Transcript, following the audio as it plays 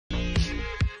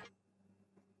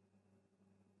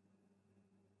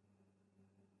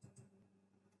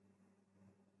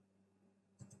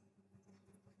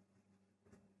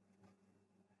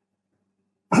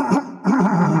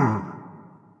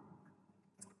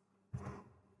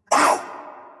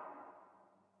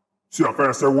See how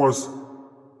fast I was?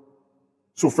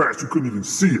 So fast you couldn't even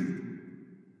see it.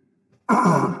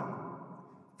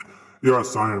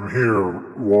 Yes, I am here,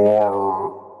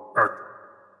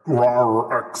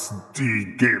 Rar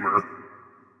XD Gamer.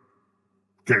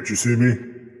 Can't you see me?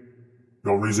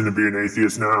 No reason to be an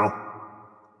atheist now.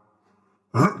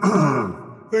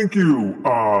 Thank you,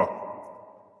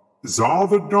 Zal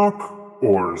the Duck?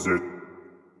 Or is it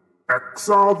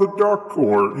Exal the Duck?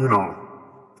 Or,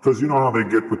 because you know how they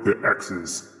get with the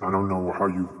X's. I don't know how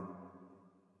you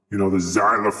the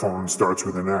xylophone starts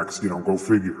with an X, go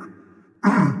figure.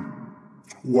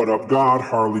 What up, God?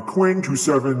 Harley Quinn,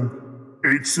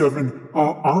 2787.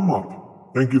 I'm up.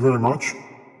 Thank you very much.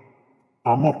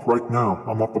 I'm up right now.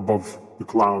 I'm up above the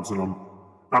clouds, and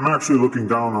I'm actually looking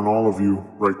down on all of you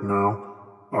right now.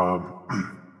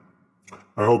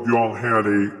 I hope you all had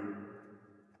a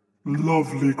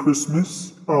lovely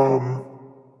Christmas.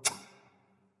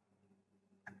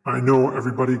 I know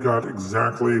everybody got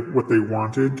exactly what they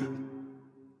wanted.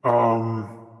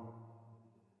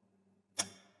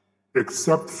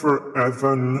 Except for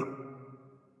Evan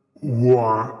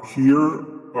here.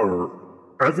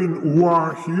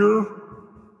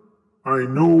 I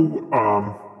know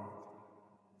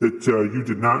that you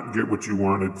did not get what you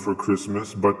wanted for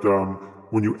Christmas, but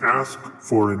when you ask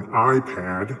for an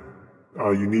iPad,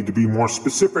 you need to be more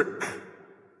specific,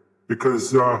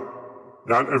 because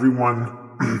not everyone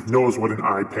knows what an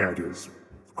iPad is.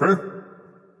 Okay?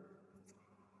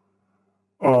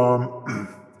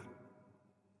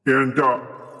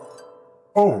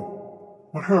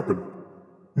 What happened?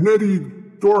 Nettie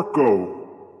Dorco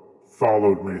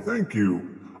followed me. Thank you.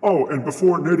 Oh, and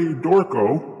before Nettie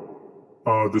Dorco,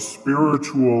 the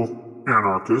spiritual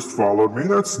anarchist followed me.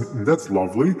 That's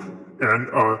lovely. And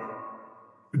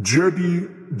Jedidilho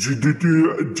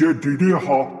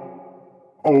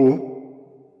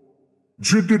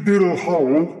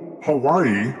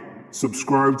Hawaii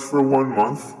subscribed for 1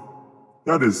 month.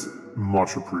 That is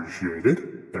much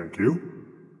appreciated. Thank you.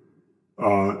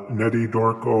 Nettie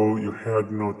Dorco, you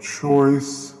had no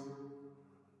choice.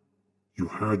 You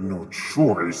had no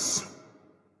choice.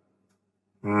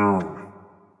 Oh,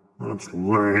 that's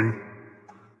lame.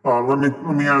 Let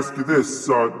me ask you this.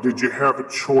 Did you have a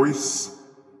choice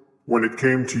when it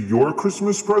came to your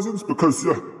Christmas presents? Because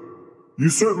you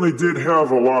certainly did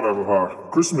have a lot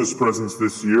of Christmas presents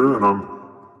this year, and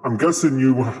I'm guessing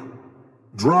you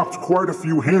dropped quite a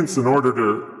few hints in order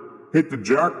to hit the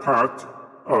jackpot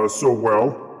so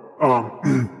well.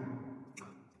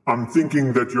 I'm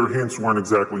thinking that your hints weren't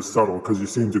exactly subtle, because you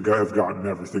seem to have gotten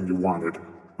everything you wanted.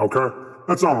 Okay?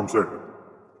 That's all I'm saying.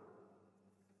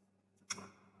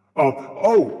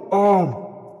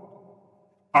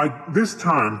 This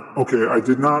time, I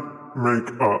did not make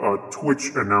a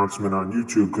Twitch announcement on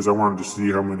YouTube because I wanted to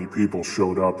see how many people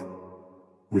showed up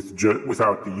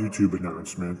without the YouTube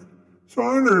announcement. So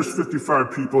there's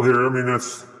 55 people here. I mean,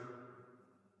 that's,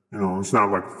 it's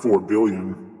not like 4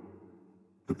 billion,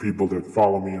 the people that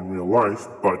follow me in real life,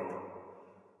 but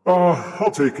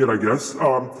I'll take it, I guess.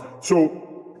 So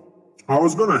I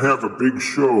was gonna have a big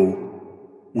show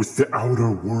with the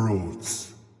Outer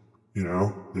Worlds, the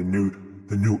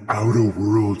new Outer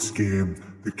Worlds game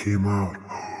that came out.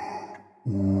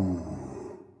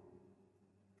 Ooh,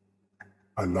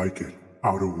 I like it,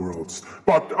 Outer Worlds.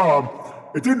 But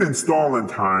it didn't install in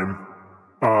time.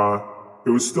 It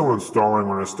was still installing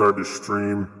when I started to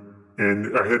stream,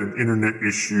 and I had an internet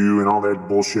issue and all that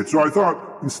bullshit. So I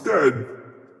thought, instead,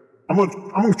 I'm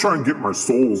gonna try and get my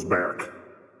souls back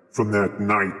from that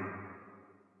night.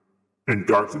 And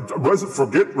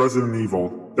forget Resident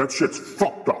Evil. That shit's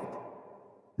fucked up.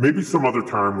 Maybe some other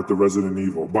time with the Resident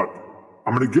Evil, but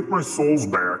I'm gonna get my souls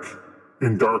back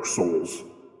in Dark Souls.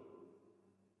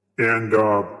 And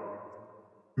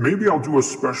maybe I'll do a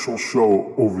special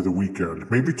show over the weekend.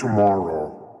 Maybe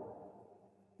tomorrow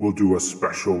we'll do a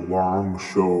special long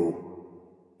show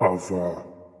of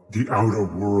the Outer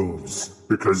Worlds,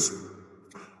 because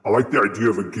I like the idea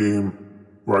of a game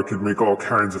where I could make all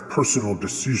kinds of personal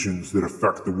decisions that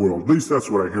affect the world. At least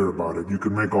that's what I hear about it. You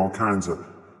can make all kinds of,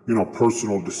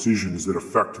 personal decisions that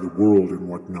affect the world and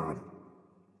whatnot.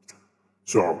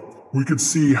 So we could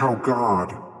see how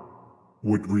God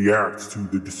would react to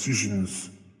the decisions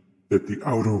that the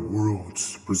Outer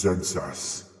Worlds presents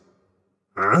us.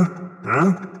 Huh?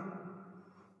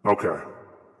 Okay.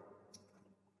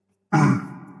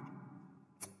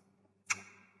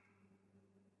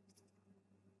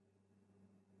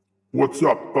 What's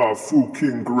up, Fu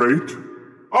King Great?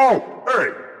 Oh, hey!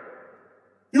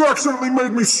 You accidentally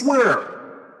made me swear!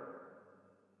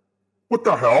 What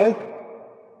the hell?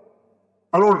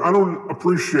 I don't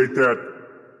appreciate that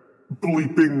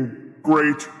bleeping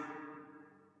great.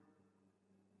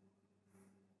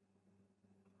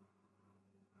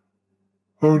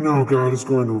 Oh no, God is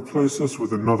going to replace us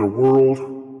with another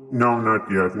world. No, not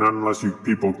yet. Not unless you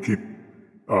people keep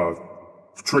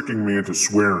tricking me into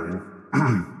swearing.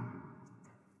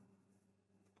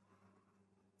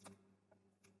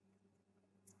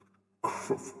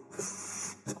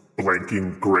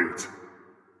 Blanking great.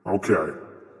 Okay.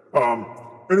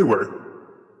 Anyway.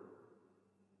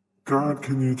 God,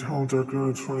 can you tell Dark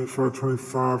God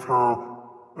 2525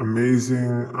 how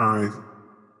amazing I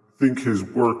think his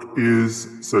work is,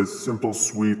 says Simple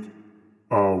Sweet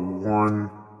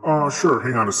one. Sure,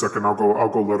 hang on a second, I'll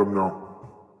go let him know.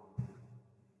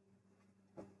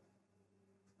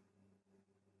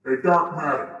 Hey, Dark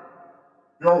Matter.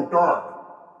 Yo, Dark.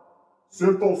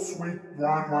 Simple Sweet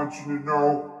One wants you to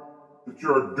know that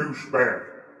you're a douchebag.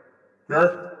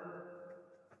 Okay?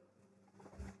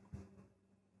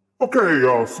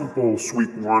 Okay, Simple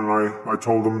Sweet One, I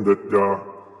told him that,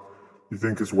 you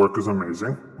think his work is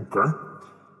amazing. Okay.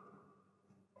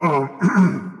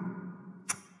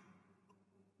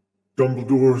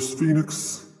 Dumbledore's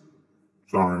Phoenix.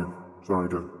 Sorry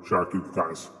to shock you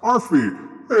guys. Arfie,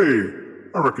 hey,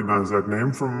 I recognize that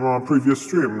name from previous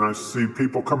stream. Nice to see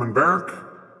people coming back.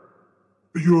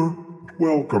 You're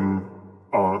welcome,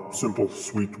 Simple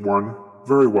Sweet One.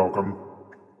 Very welcome.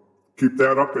 Keep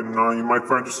that up and you might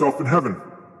find yourself in heaven.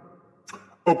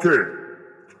 Okay.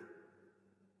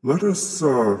 Let us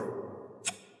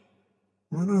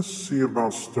see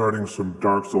about starting some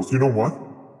Dark Souls. You know what?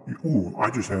 Ooh,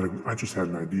 I just had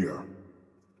an idea.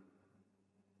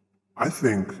 I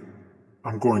think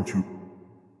I'm going to...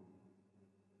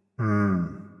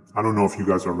 I don't know if you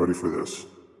guys are ready for this.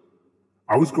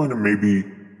 I was going to maybe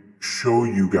show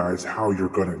you guys how you're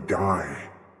gonna die.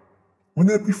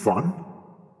 Wouldn't that be fun?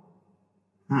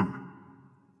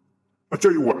 I'll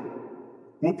tell you what.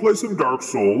 We'll play some Dark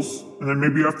Souls, and then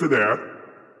maybe after that,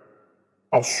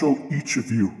 I'll show each of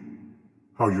you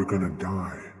how you're gonna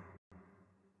die.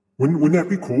 Wouldn't that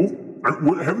be cool?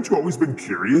 Haven't you always been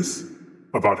curious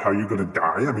about how you're gonna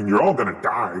die? I mean, you're all gonna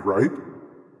die, right?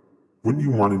 Wouldn't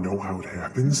you want to know how it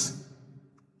happens?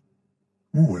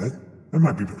 Ooh, that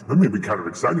may be kind of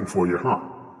exciting for you, huh?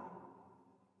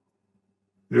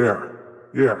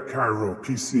 Yeah, Cairo,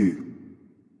 PC.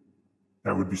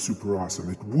 That would be super awesome.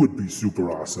 It would be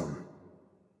super awesome.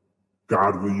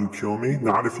 God, will you kill me?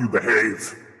 Not if you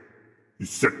behave. You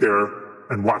sit there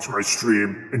and watch my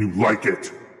stream and you like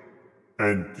it.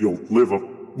 And you'll live a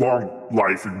long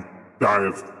life and die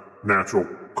of natural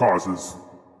causes.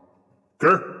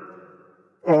 Okay?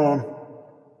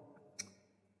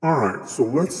 Alright, so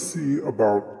let's see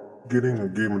about getting a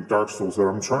game of Dark Souls.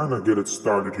 I'm trying to get it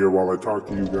started here while I talk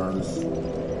to you guys.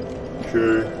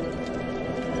 Okay.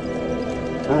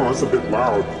 Oh, that's a bit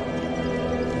loud.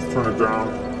 Let's turn it down.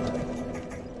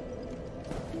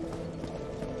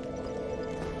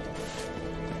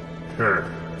 Okay.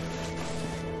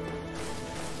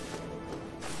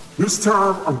 This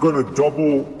time, I'm gonna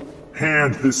double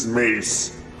hand this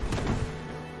mace.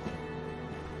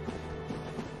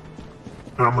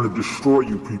 And I'm gonna destroy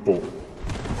you people.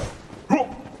 Oh,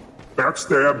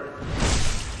 backstab.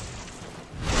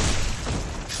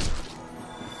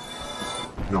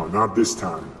 No, not this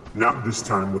time. Not this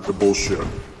time with the bullshit.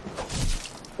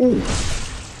 Ooh,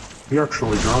 he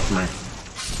actually got me.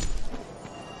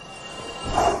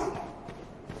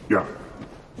 Yeah.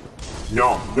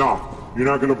 No, you're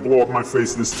not gonna blow up my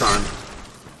face this time.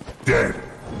 Dead.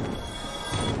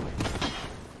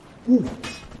 Ooh, you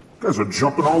guys are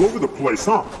jumping all over the place,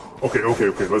 huh? Okay,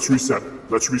 let's reset.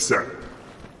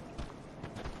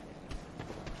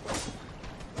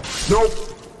 Nope.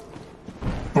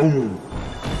 Boom.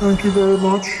 Thank you very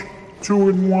much. 2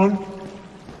 in 1.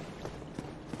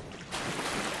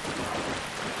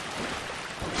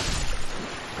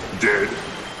 Dead.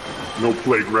 No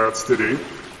plague rats today.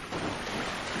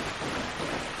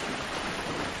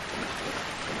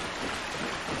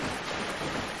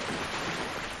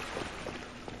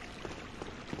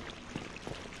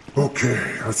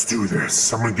 Okay, let's do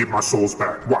this. I'm gonna get my souls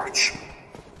back. Watch.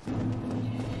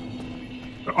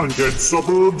 The undead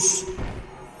suburbs.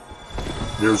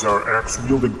 Here's our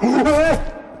axe-wielding...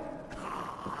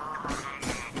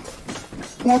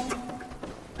 What?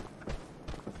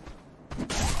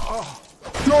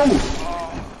 Dude!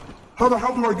 How the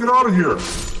hell do I get out of here?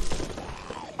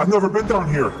 I've never been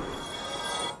down here.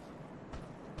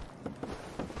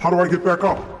 How do I get back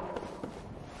up?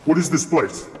 What is this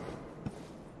place?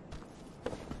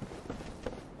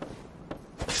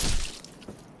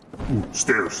 Ooh,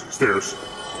 stairs, stairs.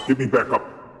 Get me back up.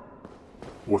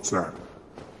 What's that?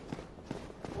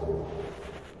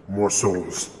 More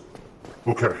souls.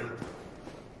 Okay.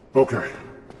 Okay.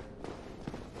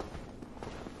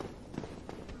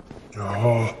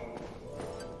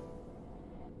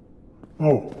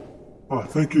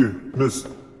 Thank you, Miss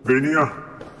Vania,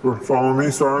 for following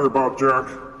me. Sorry about Jack.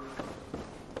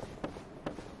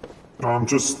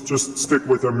 Just stick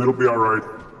with him. It'll be all right.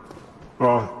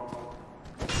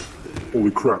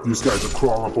 Holy crap! These guys are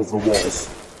crawling up over the walls.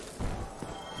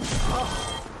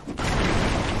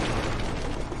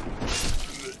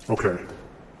 Okay.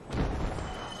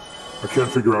 I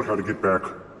can't figure out how to get back.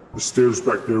 The stairs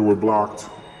back there were blocked.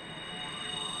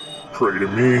 Pray to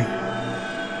me.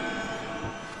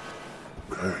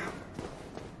 Okay.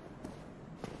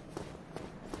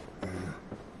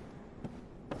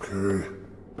 Okay.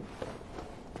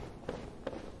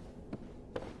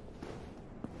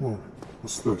 Whoa,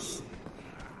 what's this?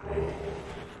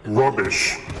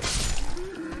 Rubbish.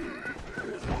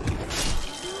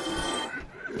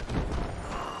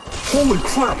 Holy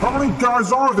crap, how many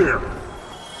guys are there?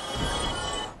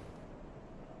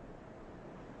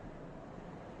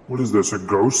 What is this, a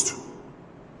ghost?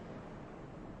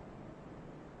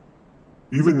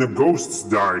 Even the ghosts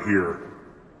die here.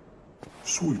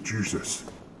 Sweet Jesus.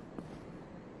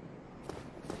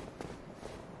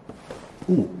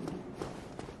 Ooh.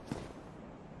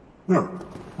 Yeah,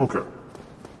 okay.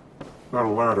 Not a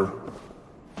ladder.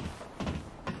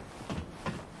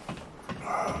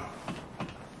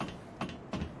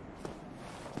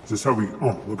 Is this how we...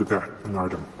 Oh, look at that. An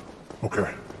item.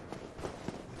 Okay.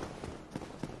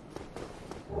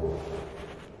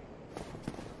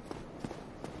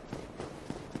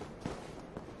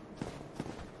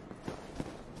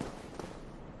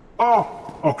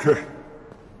 Oh, okay.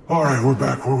 All right, we're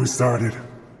back where we started.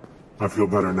 I feel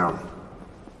better now.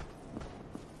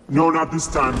 No, not this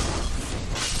time.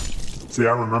 See,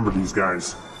 I remember these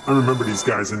guys. I remember these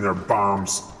guys and their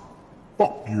bombs.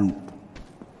 Fuck you.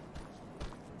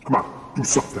 Come on, do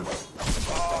something.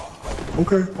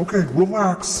 Okay,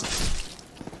 relax.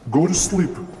 Go to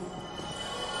sleep.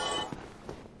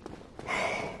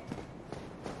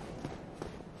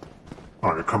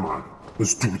 All right, come on.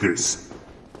 Let's do this.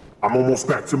 I'm almost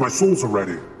back to my souls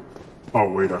already. Oh,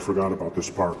 wait, I forgot about this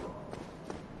part.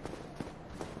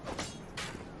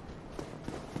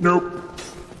 Nope.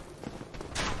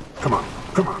 Come on,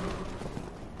 come on.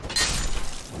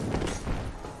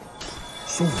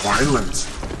 So violent.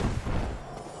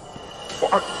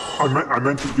 Oh, I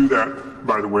meant to do that,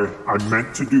 by the way. I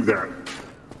meant to do that.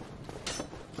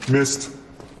 Missed.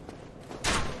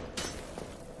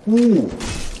 Ooh.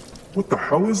 What the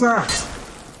hell is that?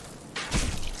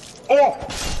 Oh!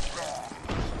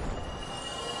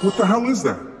 What the hell is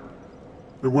that?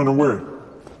 It went away.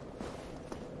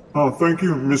 Oh, thank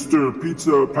you, Mr.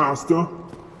 Pizza Pasta,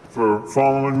 for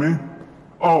following me.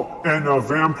 Oh, and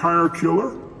Vampire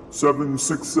Killer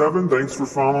 767, thanks for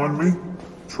following me.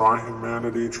 Try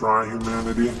humanity, try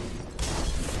humanity.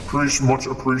 Much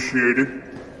appreciated.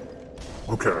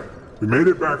 Okay, we made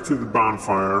it back to the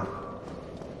bonfire.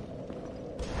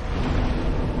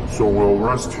 So we'll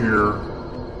rest here,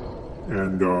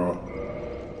 and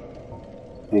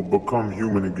we'll become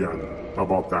human again. How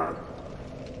about that?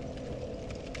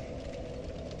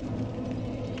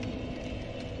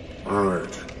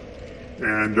 Alright.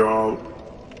 And, oh,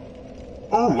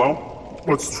 well,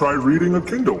 let's try reading a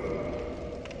Kindle.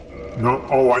 No,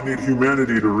 oh, I need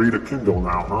humanity to read a Kindle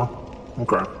now, huh?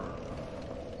 Okay.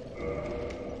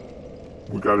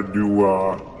 We gotta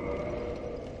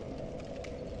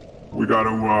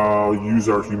use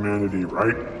our humanity,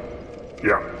 right?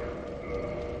 Yeah.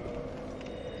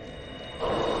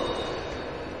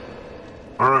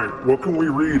 Alright, what can we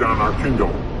read on our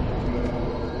Kindle?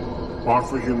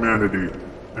 Offer humanity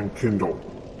and Kindle.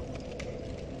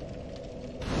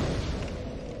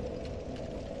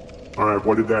 Alright,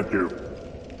 what did that do?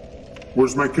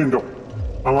 Where's my Kindle?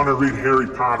 I want to read Harry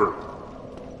Potter.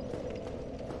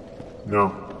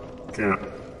 No, can't.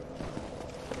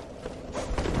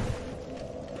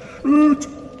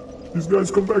 These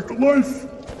guys come back to life.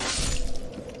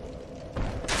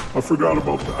 I forgot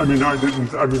about that. I mean, I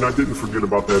didn't forget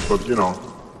about that, but you know,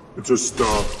 it just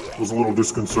was a little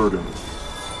disconcerting.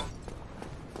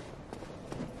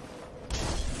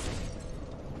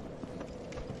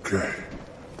 Okay.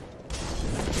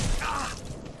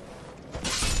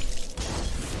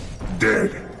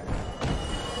 Dead.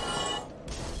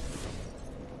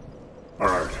 All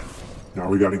right. Now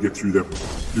we got to get through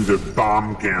the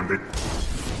bomb gambit.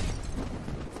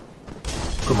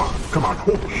 Come on, come on.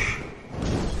 Oh,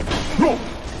 no.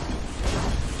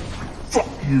 Fuck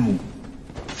you.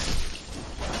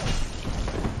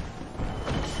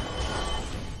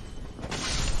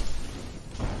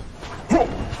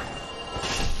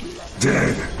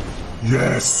 Dead.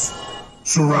 Yes.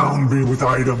 Surround me with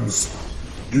items.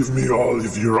 Give me all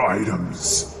of your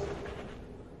items.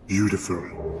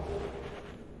 Beautiful.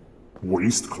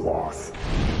 Waistcloth.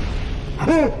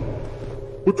 Huh?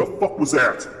 What the fuck was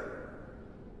that?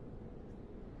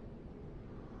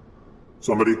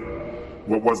 Somebody?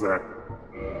 What was that?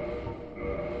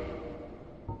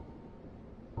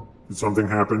 Did something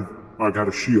happen? I got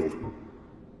a shield.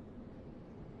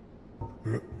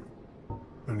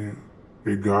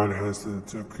 Hey, God has the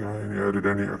added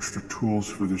any extra tools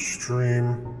for the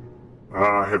stream.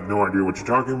 I have no idea what you're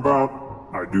talking about.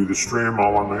 I do the stream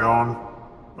all on my own.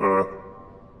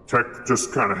 Tech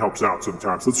just kind of helps out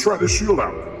sometimes. Let's try this shield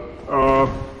out.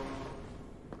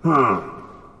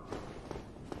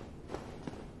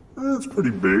 It's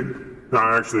pretty big. No,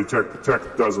 actually,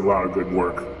 tech does a lot of good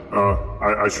work.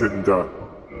 I shouldn't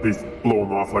be blow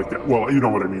him off like that. Well, you know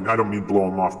what I mean. I don't mean blow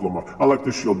him off. I like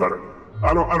this shield better.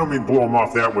 I don't mean blow him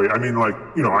off that way. I mean, like,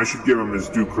 you know, I should give him his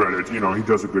due credit. You know, he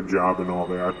does a good job and all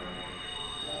that.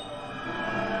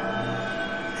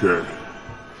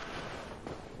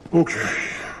 Okay.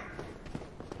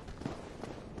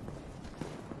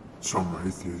 Some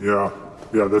atheists, yeah,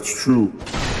 that's true.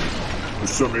 There's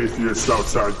some atheists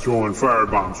outside throwing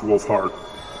firebombs, Wolfheart.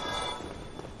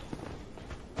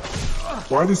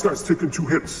 Why are these guys taking 2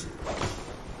 hits?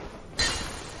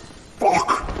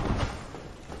 Fuck!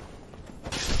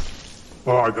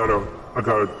 Oh, I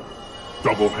gotta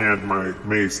double hand my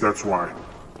mace, that's why.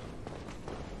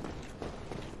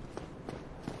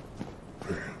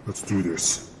 Okay, let's do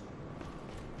this.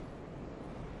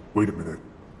 Wait a minute.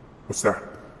 What's that?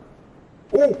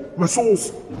 Oh, my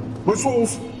souls! My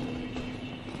souls!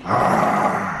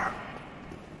 Ah!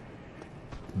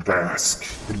 Bask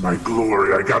in my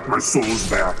glory, I got my souls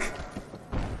back.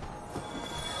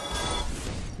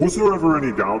 Was there ever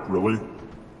any doubt, really?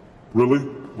 Really?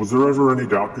 Was there ever any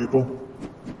doubt, people?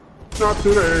 Not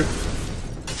today.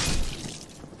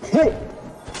 Oh!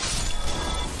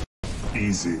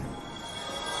 Easy.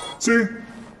 See?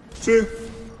 See?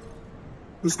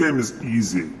 This game is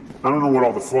easy. I don't know what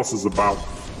all the fuss is about.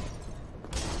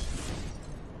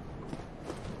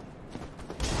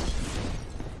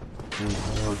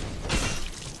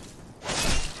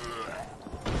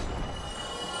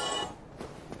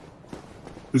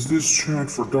 Is this chant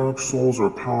for Dark Souls or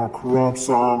Power Corrupts?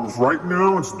 Right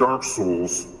now it's Dark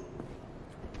Souls.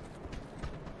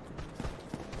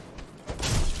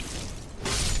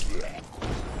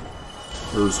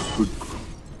 There's a good...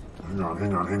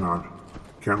 Hang on.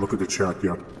 Can't look at the chat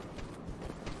yet.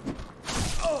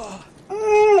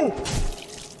 Oh!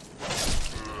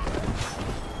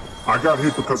 I got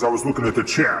hit because I was looking at the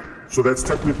chat, so that's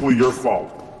technically your fault.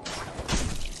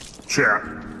 Chat.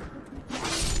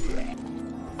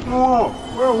 Oh,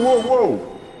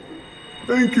 whoa.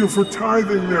 Thank you for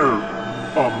tithing there.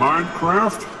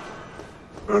 Minecraft?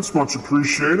 That's much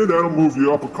appreciated. That'll move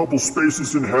you up a couple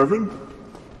spaces in heaven.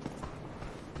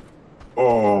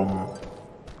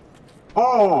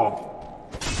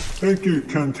 Thank you,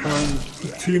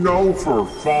 Cantantino, for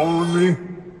following me.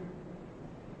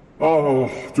 Oh,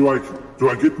 do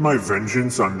I get my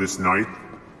vengeance on this knight?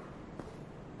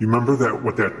 You remember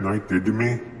what that knight did to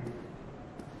me?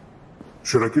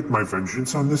 Should I get my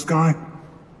vengeance on this guy?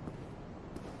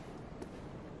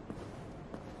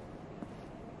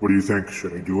 What do you think?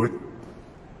 Should I do it?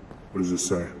 What does it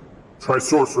say? Try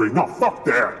sorcery. No, fuck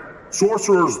that.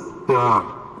 Sorcerers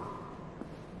burn.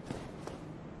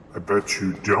 I bet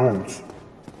you don't.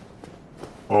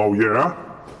 Oh, yeah?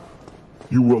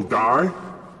 You will die?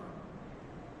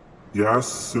 Yes,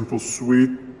 simple,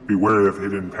 sweet. Beware of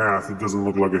hidden path. It doesn't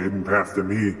look like a hidden path to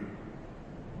me.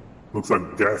 Looks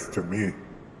like death to me.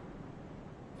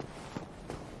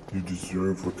 You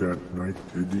deserve what that knight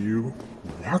did to you?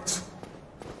 What?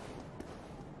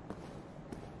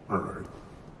 Alright.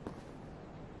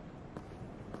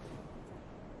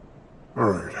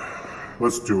 Alright.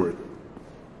 Let's do it.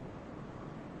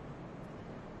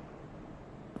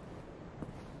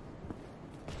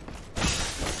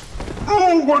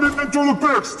 Oh, I didn't enter the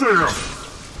backstab!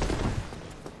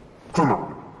 Come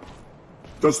on.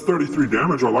 Does 33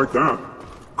 damage, I like that.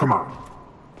 Come on.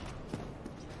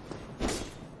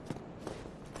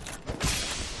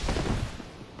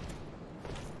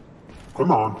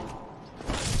 Come on.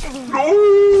 No!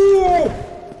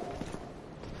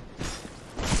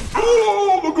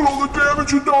 Oh, look at all the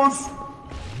damage it does!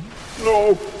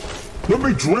 No. Let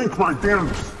me drink my damn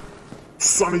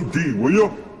Sunny D, will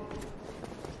you?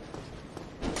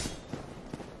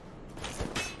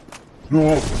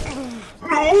 No!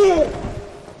 No!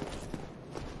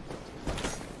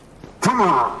 Come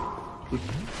on!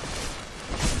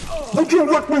 Would you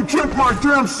let me drink my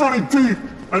damn Sunny D?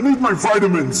 I need my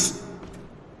vitamins!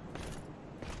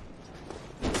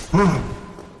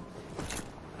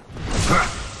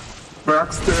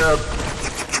 Backstab!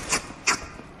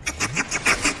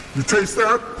 You taste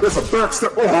that? That's a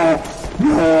backstab! Oh!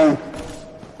 No!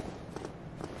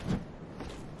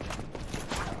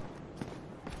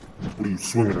 What are you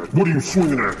swinging at? What are you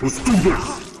swinging at? Let's do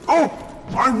this! Oh!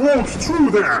 I won't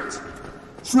do that!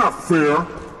 It's not fair!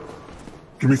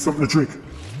 Give me something to drink.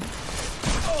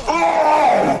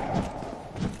 Oh!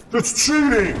 That's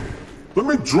cheating! Let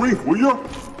me drink, will you?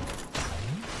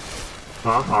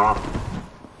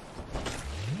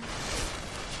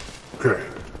 Okay.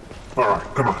 Alright,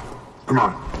 come on. Come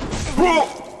on. Oh!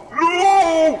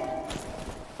 No!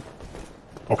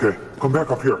 Okay, come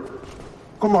back up here.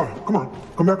 Come on, come on.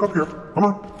 Come back up here. Come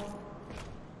on.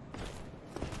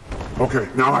 Okay,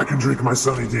 now I can drink my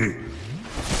Sunny D.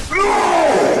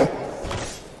 No!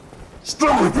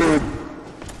 Stop it!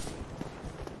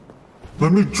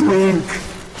 Let me drink.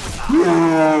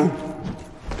 No!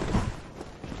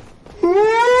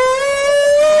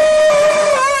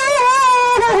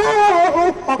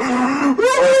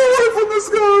 Away from this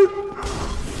guy!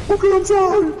 Okay, I'm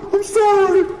sorry. I'm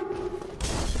sorry.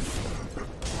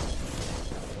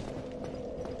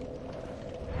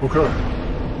 Okay.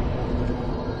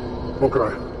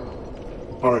 Okay.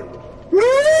 Alright.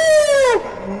 No!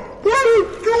 Daddy,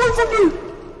 get away from me!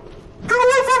 Get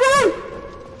away from me!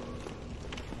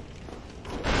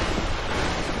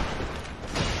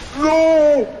 No!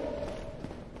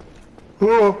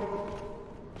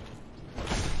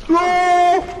 No!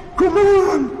 Come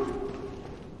on!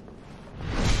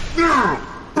 Yeah!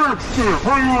 Backstab!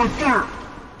 How you like that?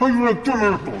 How you like them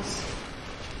apples?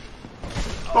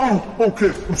 Oh,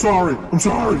 okay. I'm sorry. I'm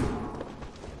sorry.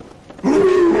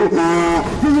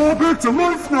 We're all back to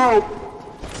life now!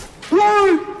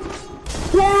 Why?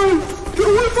 Why? Get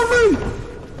away from me!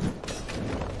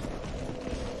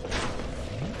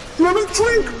 Let me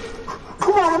drink!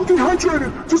 Come on, I'm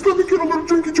dehydrated! Just let me get a little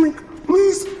drinky drink,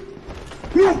 please!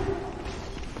 No!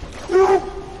 No!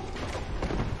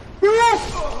 No!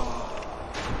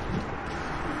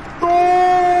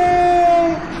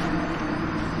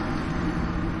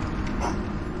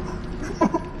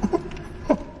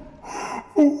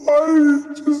 Why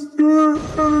did you just do it?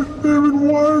 David,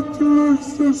 why do this?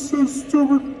 This is so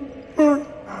stupid.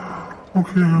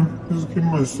 Okay, just give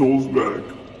my souls back.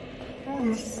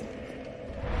 This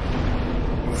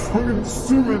fucking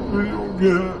stupid video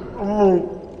game.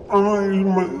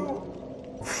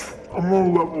 I'm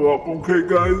gonna level up, okay,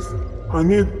 guys? I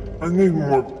need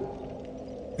more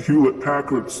Hewlett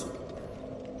Packards.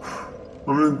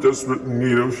 I'm in desperate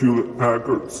need of Hewlett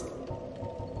Packards.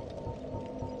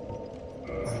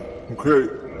 Okay.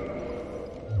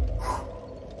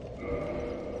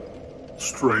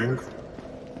 Strength.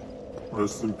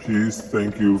 Rest in peace.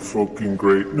 Thank you. Fucking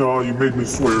great. No, you made me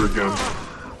swear again.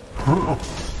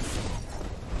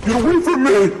 Get away from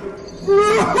me!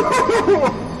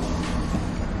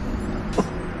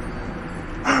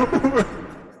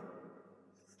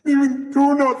 Even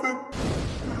do nothing.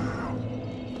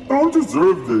 I don't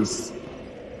deserve this.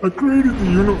 I created the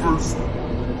universe.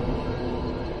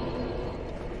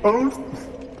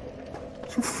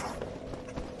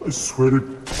 I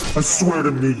swear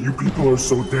to me, you people are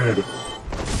so dead.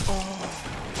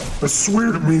 I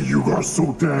swear to me, you are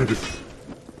so dead.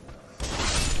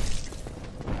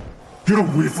 Get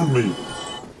away from me.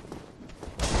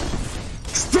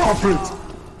 Stop it.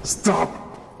 Stop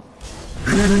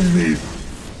hitting me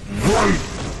right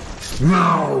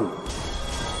now.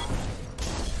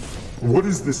 What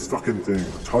is this fucking thing?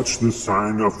 Touch the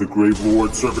sign of the Grave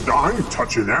Lord servant. I ain't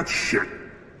touching that shit.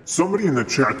 Somebody in the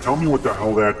chat, tell me what the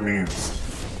hell that means.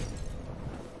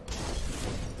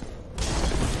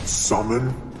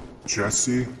 Summon?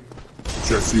 Jesse?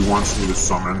 Jesse wants me to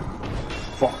summon.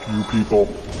 Fuck you people.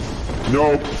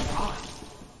 Nope.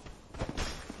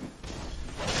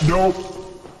 Nope.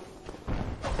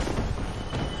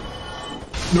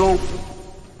 Nope.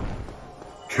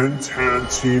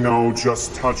 Kentantino,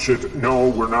 just touch it. No,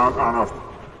 we're not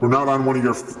on one of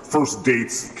your first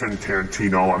dates,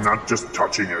 Kentantino. I'm not just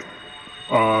touching it.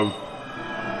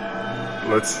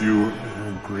 Let's you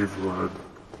Graveyard.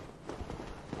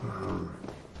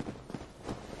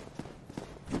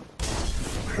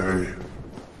 Okay.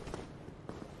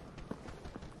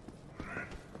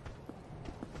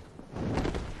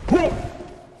 Whoa!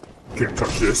 Can't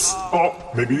touch this. Oh,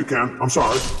 maybe you can. I'm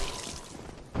sorry.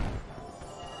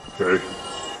 Okay.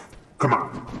 Come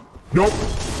on. Nope.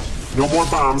 No more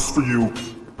bombs for you.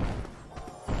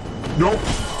 Nope.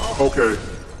 Okay,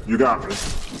 you got me.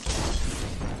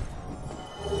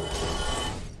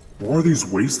 What are these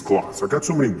waste cloths? I got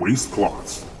so many waste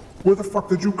cloths. Where the fuck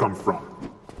did you come from?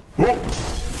 Oh!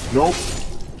 Nope.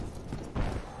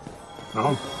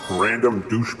 Now, random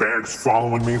douchebags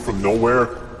following me from nowhere.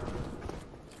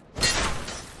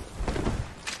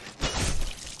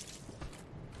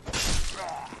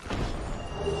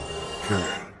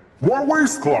 Okay. More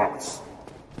waste cloths!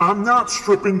 I'm not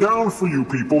stripping down for you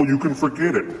people, you can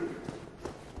forget it.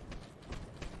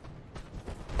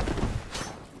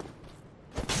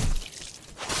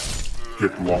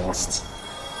 Get lost.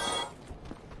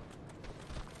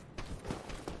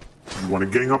 You want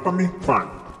to gang up on me? Fine.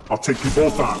 I'll take you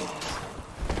both on.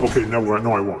 Okay, no, I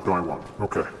won't. No, I won't.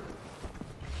 Okay.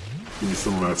 Give me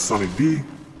some of that Sunny D.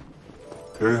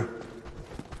 Okay.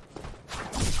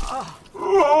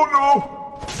 Oh, no!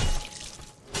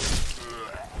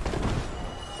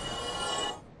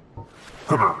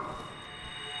 Come on.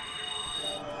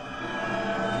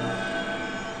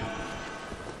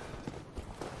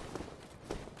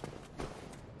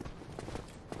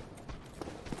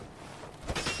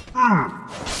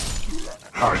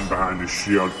 Hiding behind the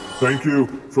shield. Thank you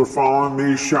for following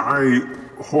me, Shy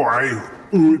Hoi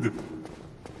Ud.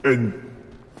 And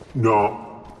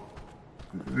no.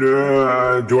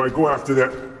 Do I go after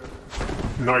that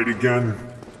knight again?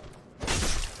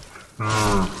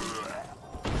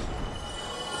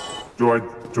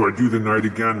 Do I do the knight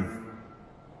again?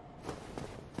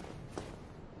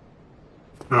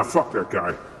 Nah, fuck that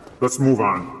guy. Let's move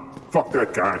on. Fuck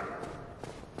that guy.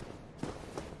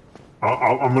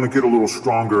 I'm gonna get a little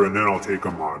stronger and then I'll take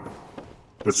him on.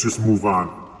 Let's just move on.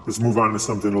 Let's move on to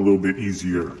something a little bit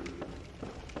easier.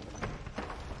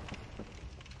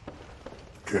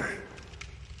 Okay.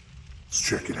 Let's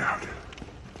check it out.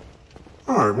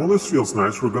 Alright, well this feels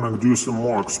nice. We're gonna do some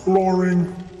more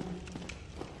exploring.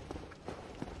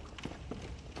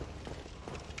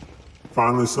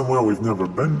 Finally somewhere we've never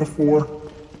been before.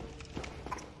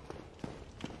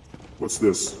 What's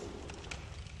this?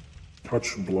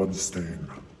 Touch bloodstain.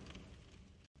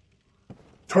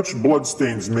 Touch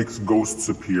bloodstains makes ghosts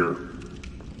appear.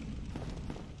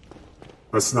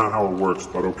 That's not how it works,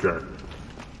 but okay.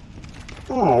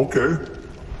 Oh, okay.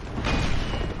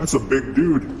 That's a big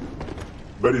dude.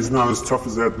 Bet he's not as tough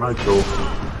as that knight, though.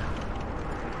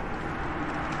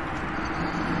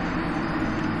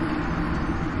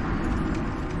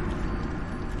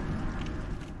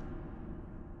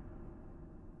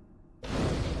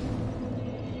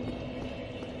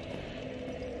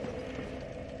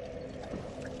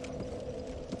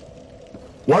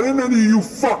 Why didn't any of you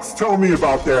fucks tell me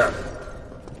about that?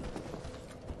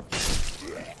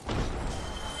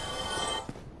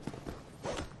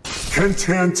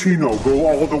 Cantantino, go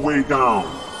all the way down.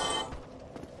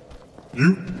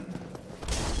 You...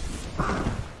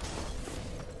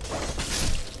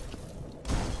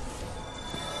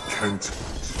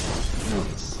 Cantantino.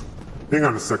 Hang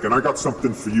on a second, I got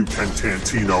something for you,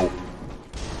 Cantantino.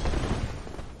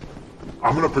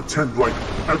 I'm gonna pretend like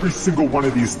every single one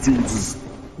of these dudes is...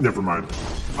 Never mind.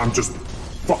 I'm just...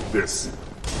 Fuck this.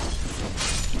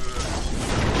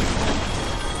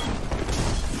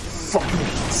 Fucking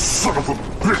son of a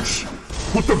bitch!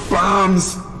 With the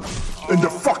bombs! And the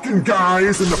fucking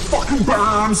guys and the fucking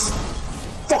bombs!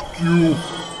 Fuck you!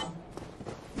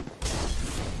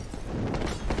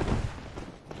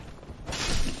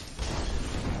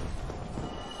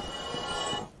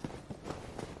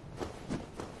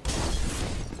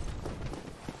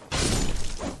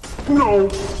 No!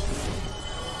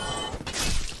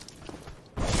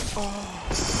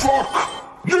 Fuck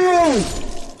you!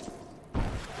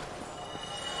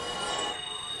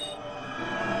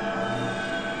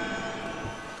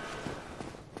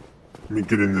 Let me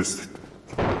get in this.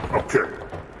 Okay.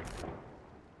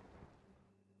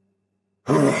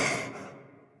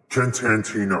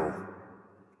 Cantantino.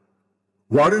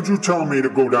 Why did you tell me to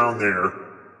go down there,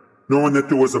 knowing that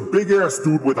there was a big-ass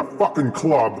dude with a fucking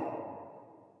club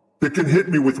that can hit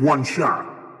me with one shot?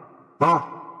 Huh?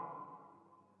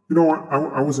 You know what?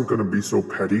 I wasn't gonna be so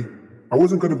petty. I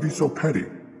wasn't gonna be so petty.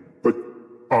 But,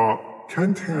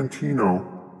 Cantantino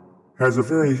has a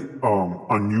very,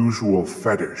 unusual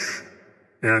fetish.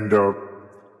 And,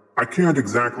 I can't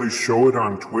exactly show it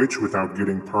on Twitch without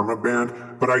getting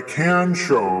permabanned, but I can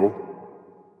show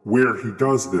where he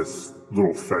does this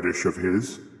little fetish of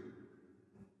his.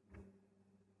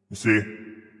 You see?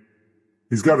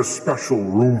 He's got a special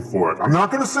room for it. I'm not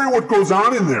gonna say what goes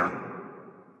on in there.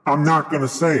 I'm not gonna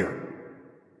say it.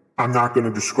 I'm not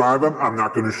gonna describe it. I'm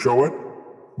not gonna show it.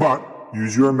 But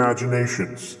use your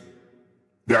imaginations.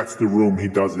 That's the room he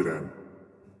does it in.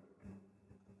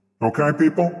 Okay,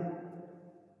 people?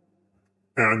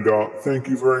 And thank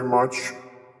you very much,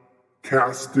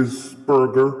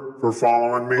 Castisberger, for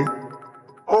following me.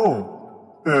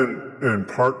 Oh, and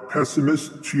Part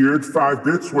Pessimist cheered 5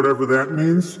 bits, whatever that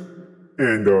means.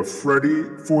 And Freddy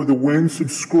for the win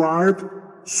subscribed.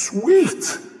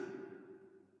 Sweet!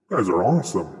 You guys are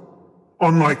awesome.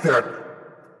 Unlike that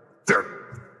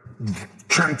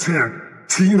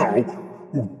Cantantino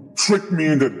who tricked me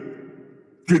into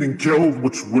getting killed,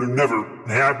 which would have never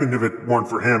happened if it weren't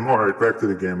for him. Alright, back to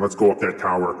the game. Let's go up that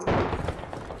tower.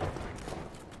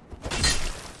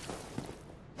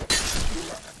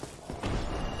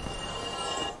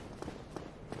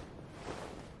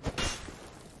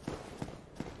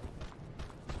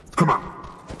 Come on.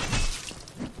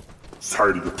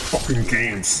 Tired of your fucking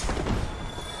games.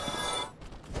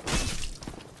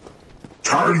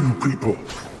 Tired of you people.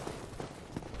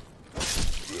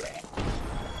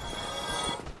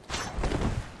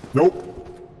 Nope.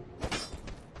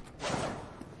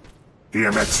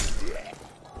 Damn it.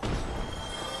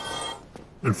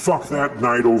 And fuck that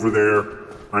knight over there.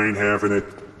 I ain't having it.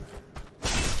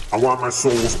 I want my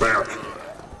souls back.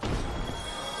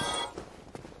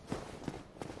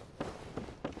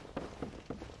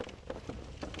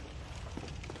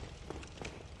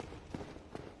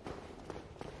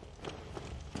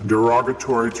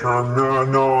 Derogatory term.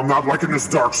 No, I'm not liking this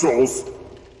Dark Souls.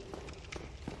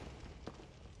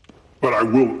 But I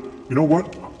will. You know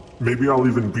what? Maybe I'll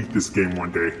even beat this game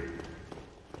one day.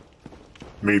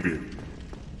 Maybe.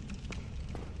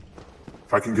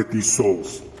 If I can get these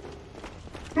souls.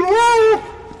 No!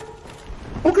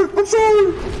 Okay, I'm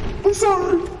sorry. I'm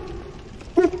sorry.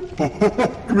 Oh,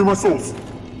 give me my souls.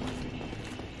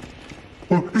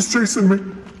 Oh, he's chasing me.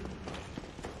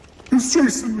 He's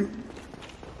chasing me.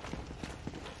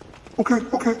 Okay.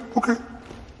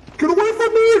 Get away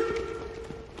from me!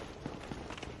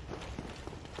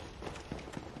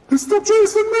 He's still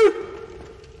chasing me!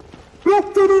 No,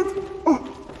 didn't! Oh.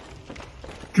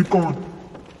 Keep going.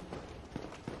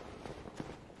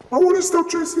 I want to stop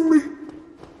chasing me.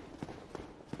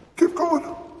 Keep going.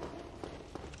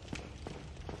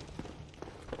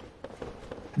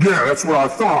 Yeah, that's what I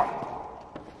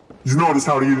thought. You notice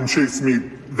how he didn't chase me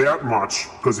that much,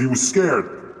 because he was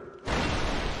scared.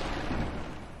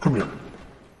 Come here.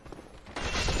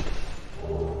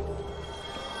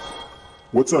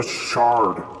 What's a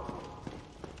shard?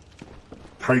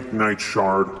 Titanite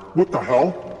shard. What the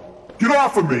hell? Get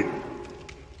off of me!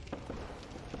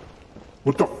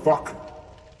 What the fuck?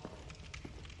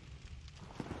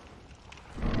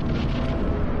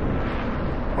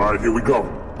 Alright, here we go.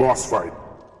 Boss fight.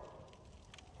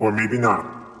 Or maybe not.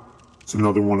 It's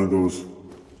another one of those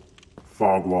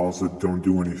fog walls that don't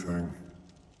do anything.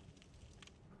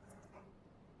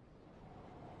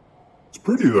 It's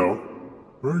pretty though.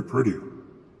 Very pretty.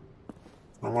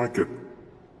 I like it.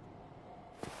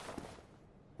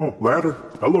 Oh, ladder.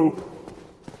 Hello.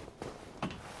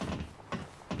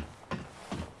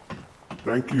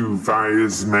 Thank you,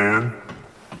 Vice Man.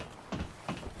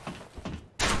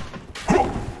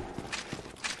 Oh!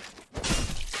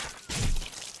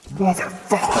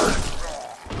 Motherfucker!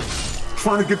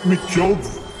 Trying to get me killed,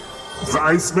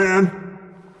 Vice Man?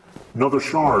 Another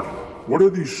shard. What are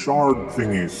these shard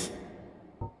thingies?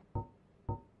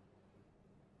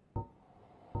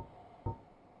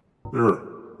 There.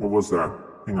 What was that?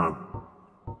 Hang on.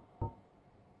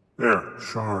 There.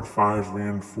 Shard 5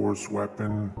 reinforced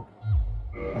weapon.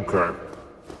 Okay.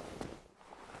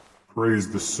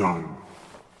 Praise the sun.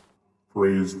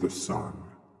 Praise the sun.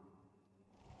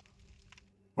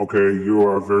 Okay, you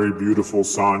are a very beautiful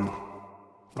sun.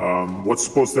 What's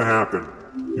supposed to happen?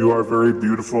 You are very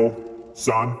beautiful,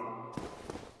 sun?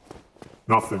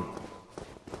 Nothing.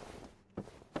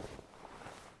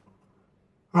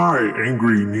 Hi,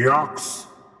 angry Neox.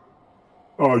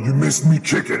 You missed me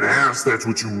kicking ass, that's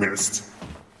what you missed.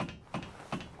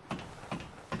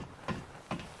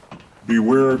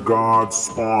 Beware God,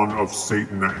 spawn of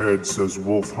Satan ahead, says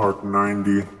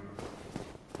Wolfheart90.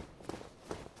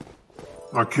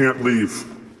 I can't leave.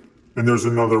 And there's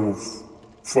another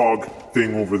fog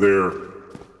thing over there.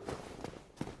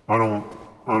 I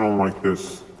don't like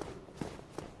this.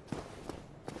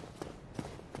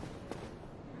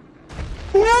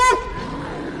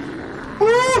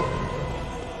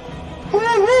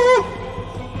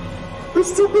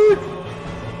 It's too big!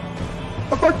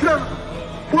 If I can't,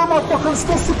 where am I fucking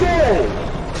supposed to go?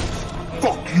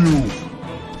 Fuck you!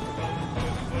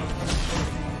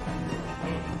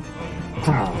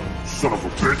 Come on, son of a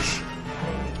bitch!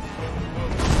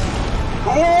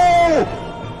 Oh!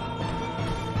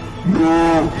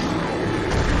 No!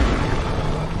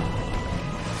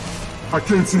 I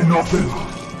can't see nothing.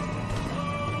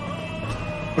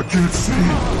 I can't see.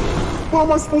 How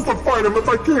am I supposed to fight him if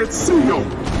I can't see him?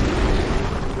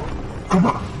 Come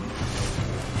on.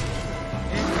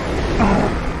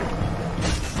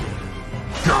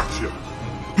 Gotcha.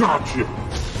 Gotcha.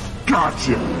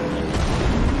 Gotcha.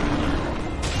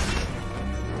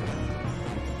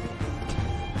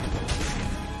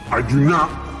 I do not.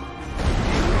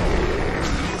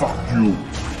 Fuck you.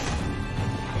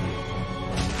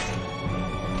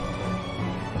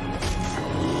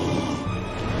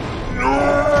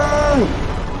 No!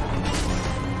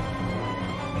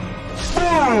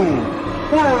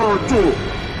 What did I do?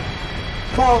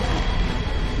 Huh?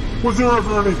 Was there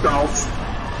ever any doubts?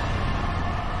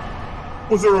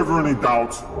 Was there ever any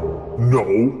doubts? No.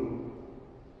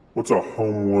 What's a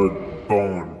homeward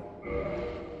bone?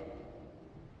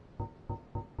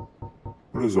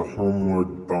 What is a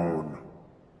homeward bone?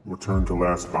 Return to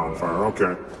last bonfire.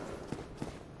 Okay.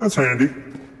 That's handy.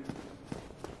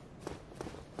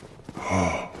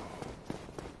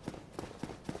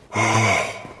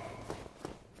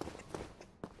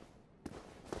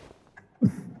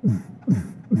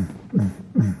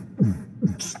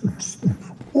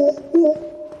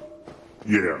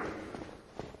 Yeah.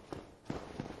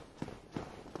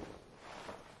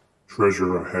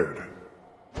 Treasure ahead.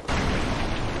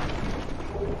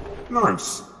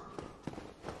 Nice.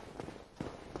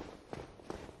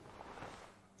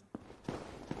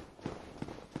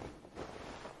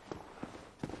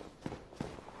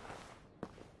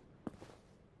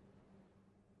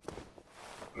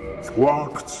 It's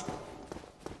locked.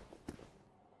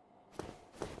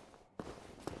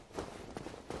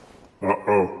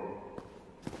 Uh-oh.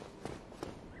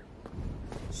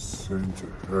 Sent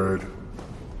ahead.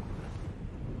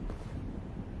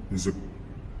 Is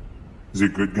he a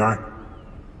good guy?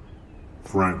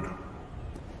 Friend.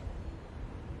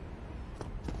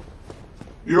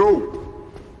 Yo!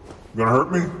 You gonna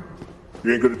hurt me?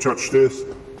 You ain't gonna touch this?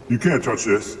 You can't touch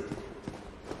this.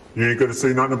 You ain't gonna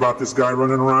say nothing about this guy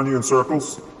running around you in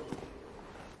circles?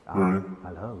 Alright.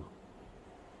 Hello.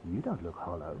 You don't look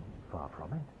hollow, far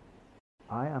from it.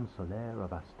 I am Solaire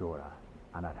of Astora,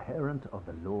 an adherent of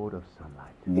the Lord of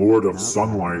Sunlight. Lord of Now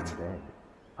Sunlight. that I am dead,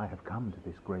 I have come to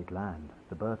this great land,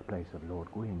 the birthplace of Lord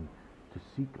Gwyn, to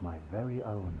seek my very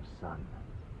own son.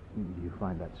 Do you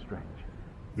find that strange?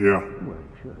 Yeah. Well,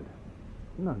 you should.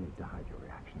 No need to hide your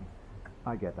reaction.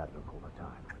 I get that look all the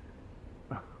time.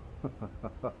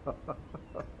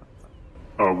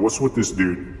 What's with this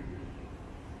dude?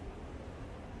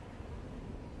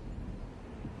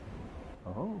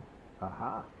 Oh,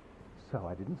 aha. So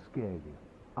I didn't scare you.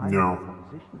 No.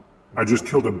 I just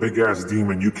killed a big-ass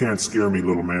demon. You can't scare me,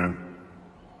 little man.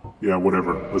 Yeah,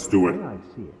 whatever. Let's do it. The way I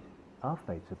see it, our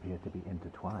fates appear to be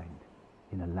intertwined.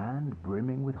 In a land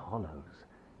brimming with hollows,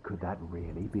 could that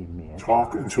really be mere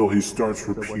Talk until he starts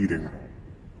So what do you repeating. say?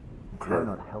 Why Okay.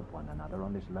 not help one another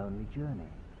on this lonely journey?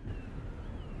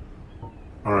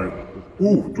 Alright.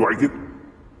 Ooh, do I get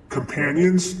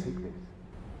companions? Take this.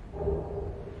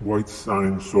 White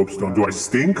sign, soapstone. Do I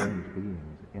stink? Strange beings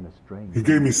in a strange He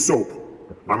gave me soap.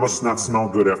 I must not smell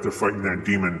good after fighting that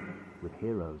demon. with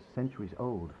heroes centuries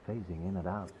old phasing in and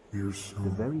out. Here's The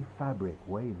very fabric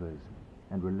wavers,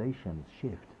 and relations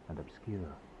shift and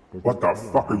obscure. There's What no the way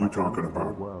fuck are how you much talking longer your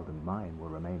about? world and mine will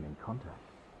remain in contact.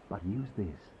 But use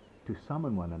this to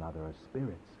summon one another as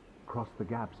spirits, cross the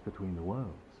gaps between the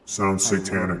worlds. Sounds And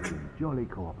satanic. work in jolly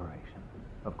cooperation.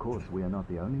 Of course, we are not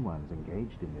the only ones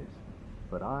engaged in this,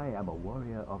 but I am a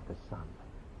warrior of the sun.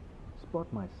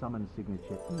 Spot my summon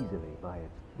signature easily by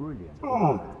its brilliant.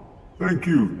 Oh, thank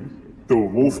you. The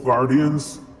Wolf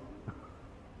Guardians?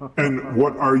 And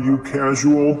what are you,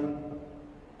 casual?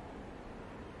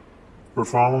 For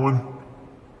following?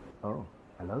 Oh,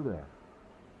 hello there.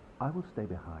 I will stay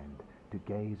behind to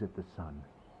gaze at the sun.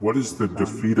 What is the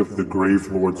defeat of the Grave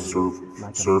Lord's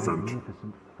Like a servant?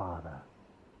 magnificent father.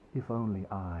 If only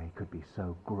I could be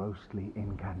so grossly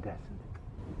incandescent.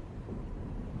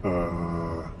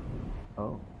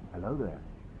 Oh, hello there.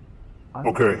 I will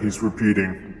Okay, he's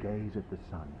repeating. to gaze at the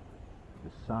sun.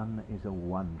 The sun is a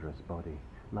wondrous body,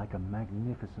 like a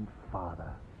magnificent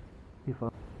father. If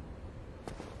only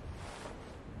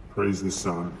Praise the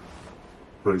sun.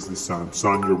 Praise the sun.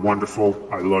 Son, you're wonderful.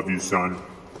 I love you, son.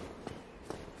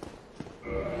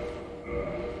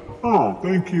 Oh,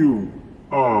 thank you.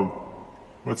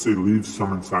 Let's say leave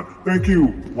summon sign. Thank you,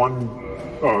 one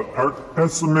part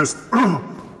pessimist.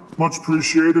 Much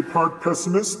appreciated, part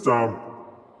pessimist.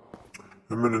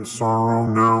 Imminent sorrow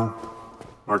now.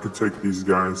 I could take these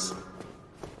guys.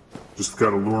 Just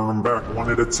gotta lure them back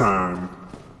one at a time.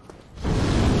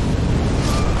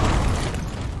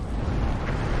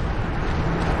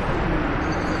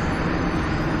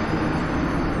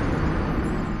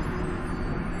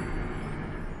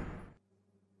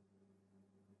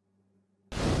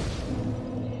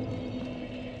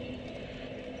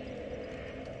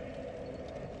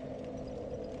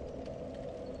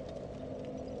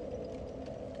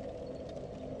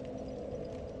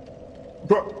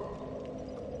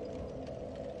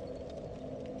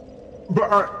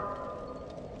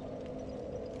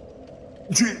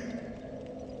 Gee,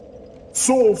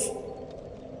 souls,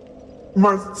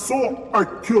 my soul, I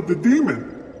killed the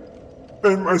demon,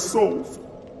 and my souls,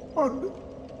 I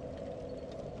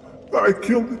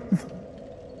killed it.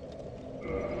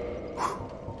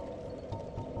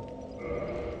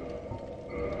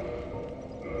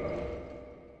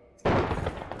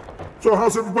 So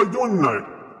how's everybody doing tonight?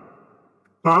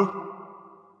 Huh?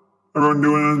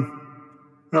 Everyone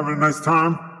having a nice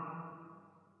time?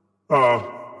 I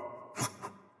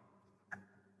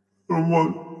don't know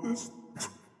what it's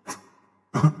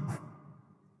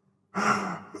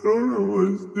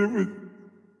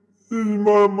doing.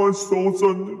 My soul's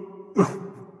on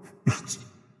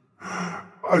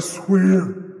I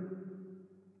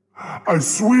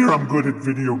swear I'm good at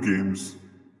video games.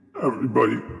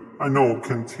 Everybody, I know,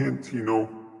 content,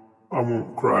 I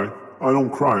won't cry. I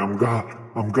don't cry, I'm God.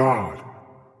 I'm God.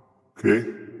 Okay?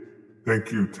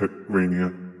 Thank you,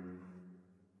 Techrania.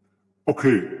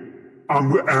 Okay,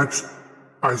 I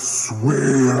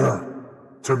swear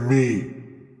to me,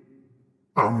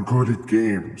 I'm good at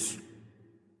games.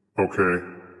 Okay?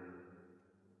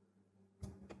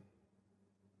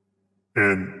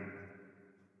 And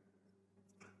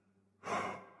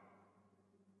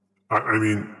I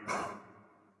mean,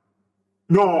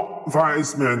 no,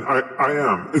 Vice, man, I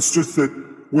am. It's just that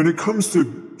when it comes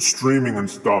to streaming and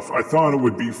stuff, I thought it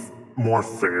would be more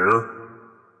fair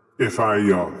if I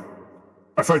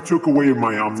took away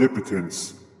my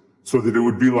omnipotence so that it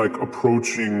would be like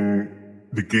approaching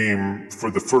the game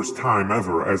for the first time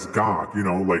ever as God,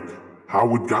 like how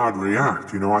would God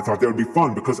react? I thought that would be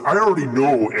fun because I already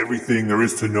know everything there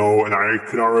is to know and I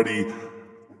can already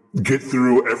get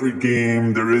through every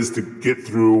game there is to get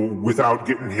through without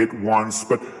getting hit once.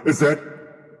 But is that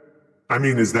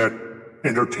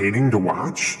entertaining to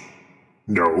watch?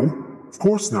 No, of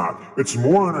course not. It's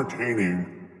more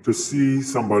entertaining to see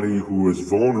somebody who is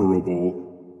vulnerable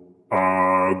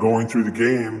going through the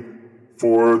game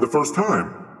for the first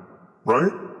time,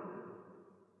 right?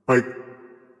 Like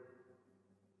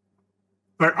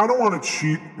I don't want to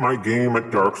cheat my game at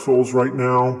Dark Souls right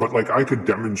now, but I could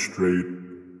demonstrate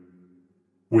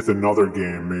with another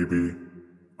game maybe,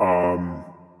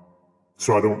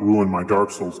 so I don't ruin my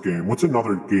Dark Souls game. What's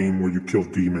another game where you kill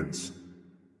demons?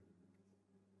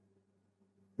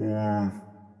 And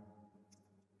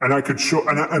I could show,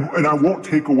 and I won't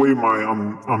take away my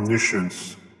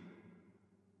omniscience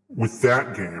with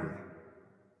that game.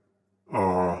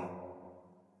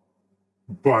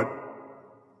 But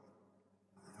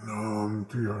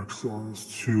Dark Souls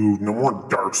 2, no more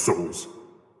Dark Souls.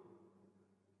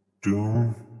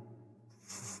 Doom,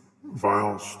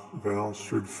 Vile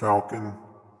Street Falcon,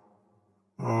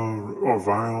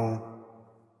 Vile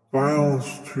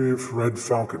Street Red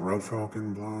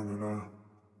Falcon, blah, blah, blah.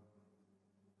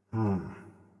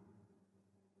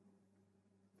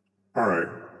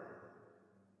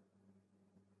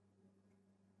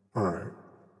 Alright.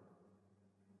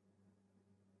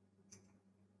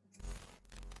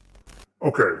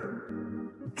 Okay.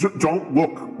 Don't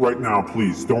look right now,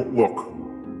 please. Don't look.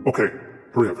 Okay.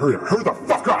 Hurry up. Hurry the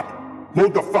fuck up!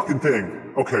 Load the fucking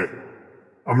thing. Okay.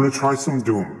 I'm gonna try some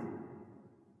Doom.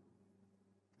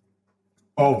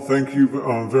 Oh, thank you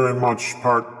very much,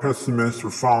 Part Pessimist, for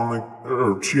following,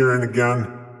 or cheering again.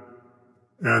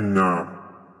 And,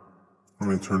 let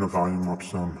me turn the volume up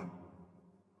some.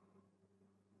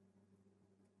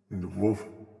 And the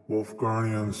Wolf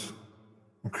Guardians.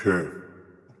 Okay.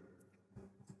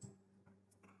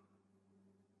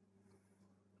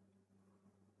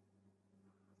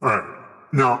 Alright.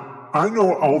 Now, I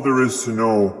know all there is to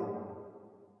know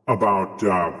about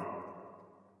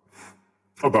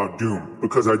Doom,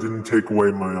 because I didn't take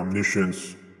away my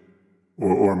omniscience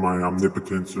or my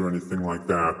omnipotence or anything like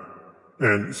that.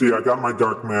 And see, I got my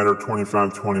Dark Matter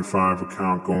 2525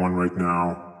 account going right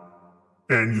now.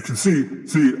 And you can see,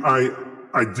 I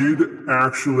did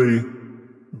actually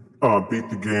beat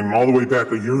the game all the way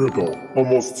back a year ago.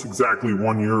 Almost exactly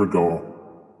 1 year ago,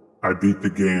 I beat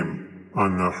the game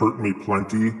on Hurt Me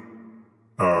Plenty.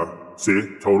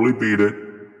 See, totally beat it.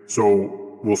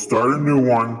 So we'll start a new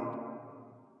one.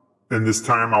 And this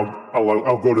time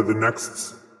I'll go to the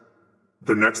next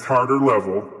harder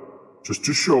level, just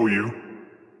to show you.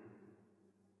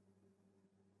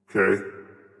 Okay.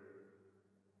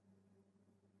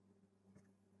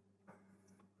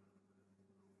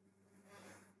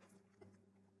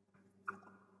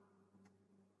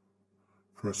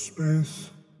 Press space.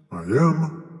 I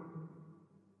am.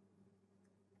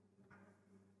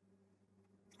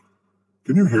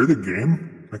 Can you hear the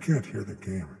game? I can't hear the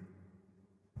game.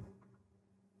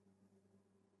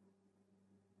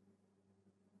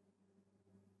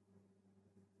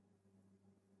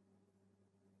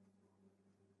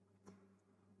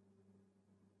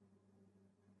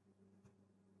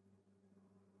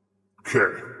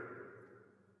 Okay.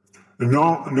 And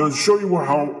now to show you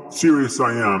how serious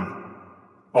I am,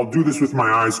 I'll do this with my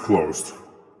eyes closed.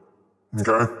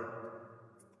 Okay?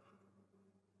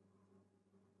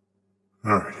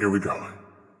 Alright, here we go.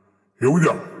 Here we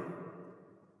go.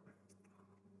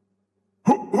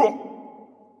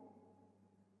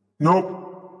 Nope.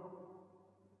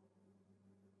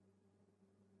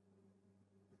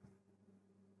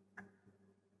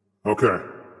 Okay.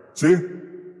 See?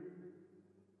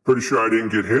 Pretty sure I didn't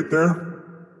get hit there.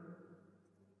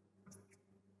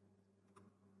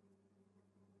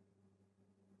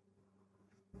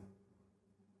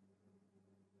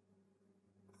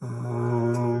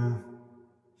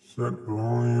 Set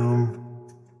volume.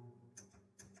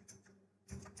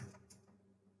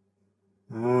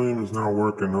 Volume is not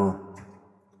working, huh?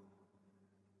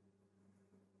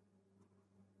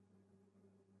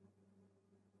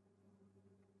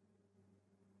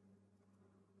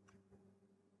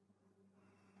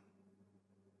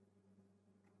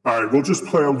 Alright, we'll just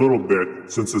play a little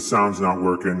bit since the sound's not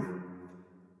working.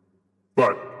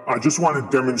 But I just want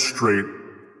to demonstrate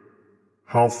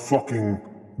how fucking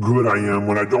good I am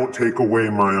when I don't take away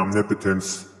my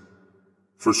omnipotence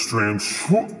for streams.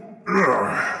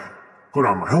 Put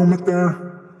on my helmet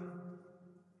there.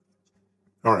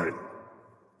 Alright.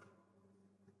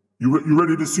 You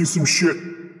ready to see some shit?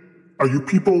 Are you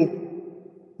people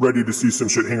ready to see some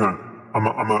shit? Hang on. I'm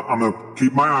gonna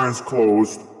keep my eyes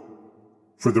closed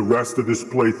for the rest of this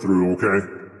playthrough, okay?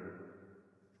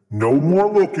 No more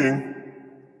looking.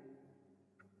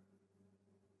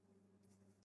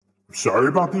 Sorry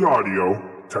about the audio.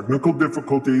 Technical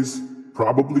difficulties.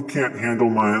 Probably can't handle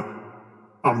my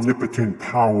omnipotent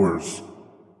powers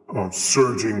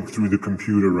surging through the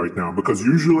computer right now. Because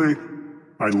usually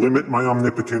I limit my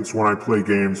omnipotence when I play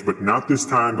games, but not this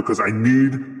time because I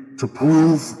need to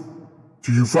prove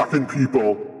to you fucking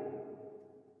people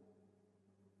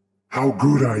how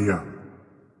good I am.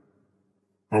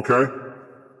 Okay?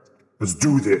 Let's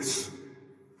do this.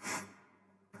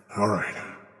 Alright.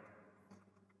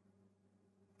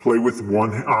 Play with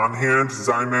one on hand,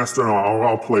 Zymaster? No,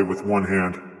 I'll play with one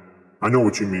hand. I know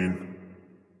what you mean.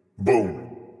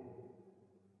 Boom.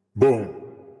 Boom.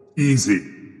 Easy.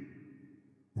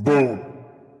 Boom.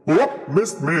 Whoop,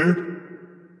 missed me.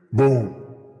 Boom.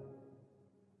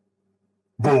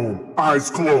 Boom. Eyes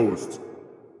closed.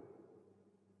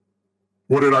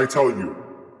 What did I tell you?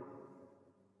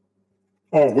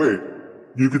 Oh, wait.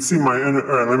 You can see my...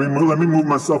 Alright, let me move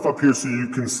myself up here so you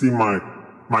can see my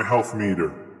health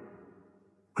meter.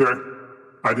 Okay?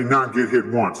 I did not get hit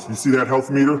once. You see that health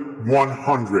meter?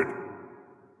 100.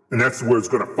 And that's where it's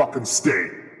gonna fucking stay.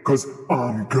 Cause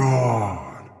I'm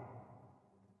God.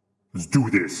 Let's do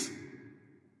this.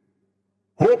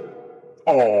 Hop.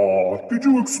 Aw, did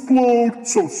you explode?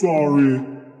 So sorry.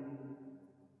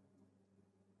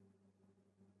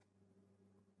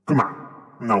 Come on.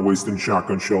 I'm not wasting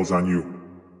shotgun shells on you.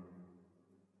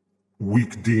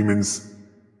 Weak demons.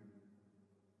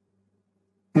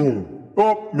 Boom.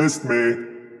 Oh, missed me.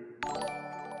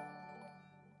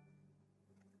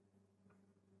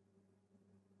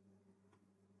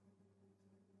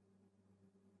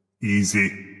 Easy.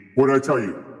 What did I tell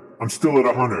you? I'm still at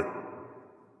 100.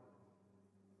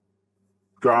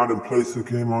 God and place the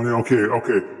game on it. Okay.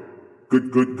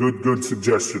 Good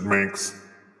suggestion, Manx.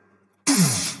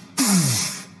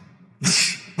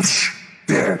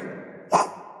 Dead.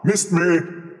 Missed me.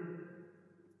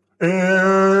 And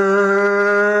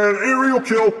aerial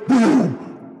kill.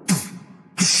 Boom.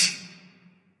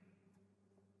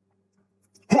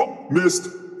 Missed.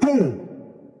 Boom.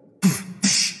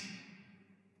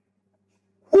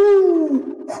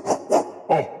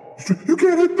 Oh, you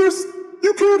can't hit this.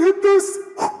 You can't hit this.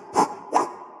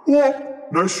 Whoa.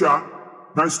 Nice shot.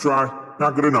 Nice try.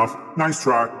 Not good enough. Nice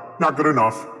try. Not good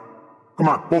enough. Come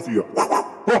on, both of you.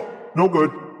 Oh, no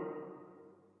good.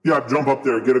 Yeah, jump up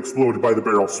there, get exploded by the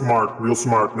barrel. Smart, real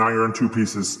smart. Now you're in two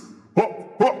pieces. Oh,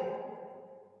 oh,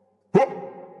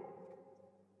 oh.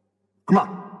 Come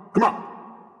on.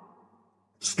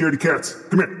 Scaredy cats,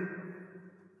 come here.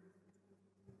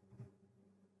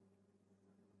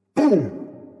 Boom.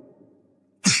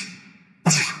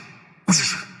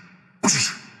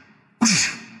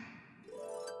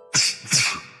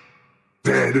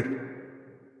 Dead.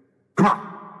 Come on.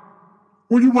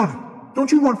 Where you running?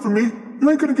 Don't you run from me. You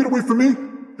ain't gonna get away from me.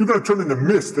 You're gonna turn into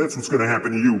mist. That's what's gonna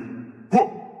happen to you.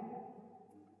 Whoa.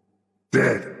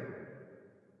 Dead.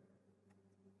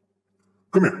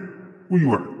 Come here. Where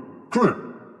you are? Come here.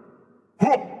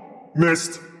 Whoa.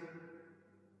 Missed.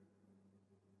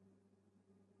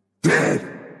 Dead.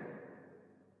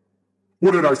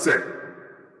 What did I say?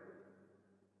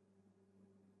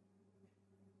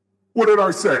 What did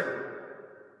I say?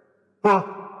 Huh?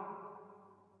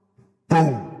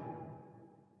 Boom.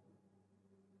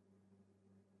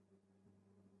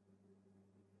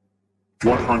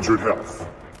 $100 health.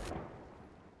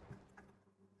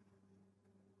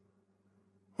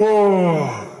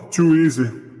 Oh, too easy.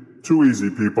 Too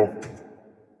easy, people.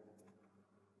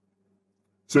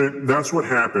 See, that's what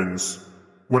happens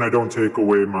when I don't take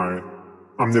away my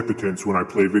omnipotence when I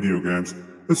play video games.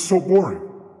 It's so boring,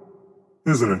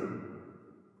 isn't it?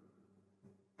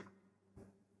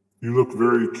 You look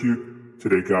very cute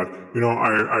today, God. You know,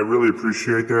 I really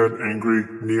appreciate that, angry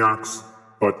Neox,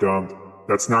 but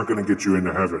that's not going to get you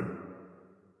into heaven.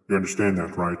 You understand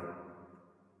that, right?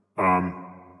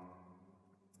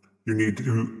 You need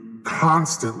to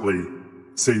constantly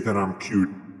say that I'm cute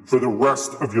for the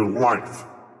rest of your life.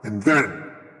 And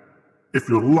then, if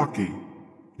you're lucky,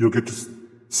 you'll get to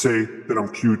say that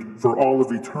I'm cute for all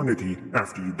of eternity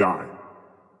after you die.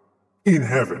 In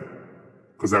heaven.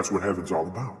 Because that's what heaven's all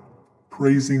about.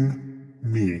 Praising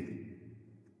me.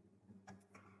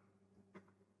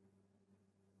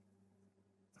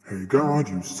 Hey God,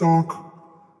 you suck.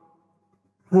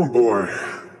 Oh boy.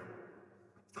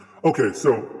 Okay,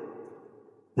 so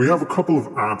we have a couple of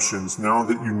options now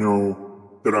that you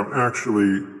know that I'm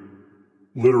actually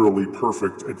literally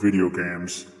perfect at video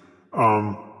games.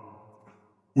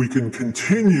 We can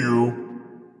continue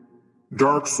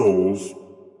Dark Souls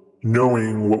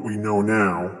knowing what we know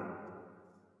now,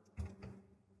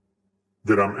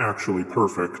 that I'm actually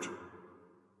perfect,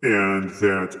 and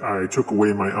that I took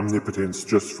away my omnipotence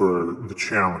just for the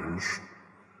challenge.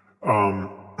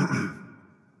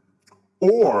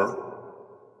 Or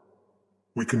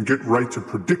we can get right to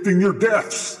predicting your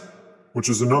deaths, which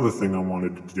is another thing I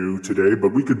wanted to do today,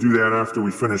 but we could do that after we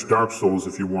finish Dark Souls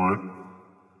if you want.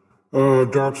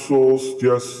 Dark Souls,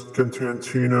 yes,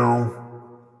 Cantantino.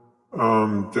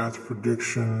 Death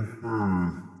prediction,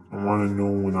 I want to know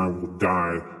when I will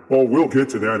die. Oh, we'll get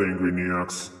to that, Angry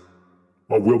Neox.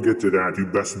 Oh, we'll get to that, you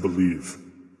best believe.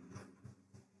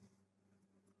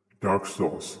 Dark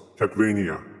Souls,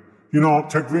 Techvania. You know,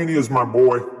 Techvania is my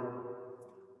boy.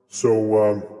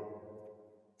 So,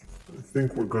 I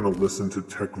think we're gonna listen to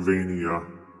Techvania,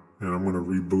 and I'm gonna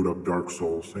reboot up Dark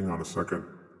Souls. Hang on a second.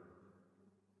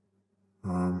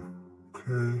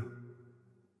 Okay.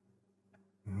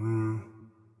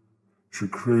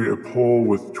 Should create a poll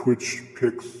with Twitch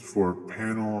picks for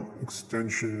panel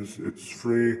extensions. It's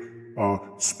free.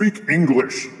 Speak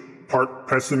English, part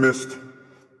pessimist.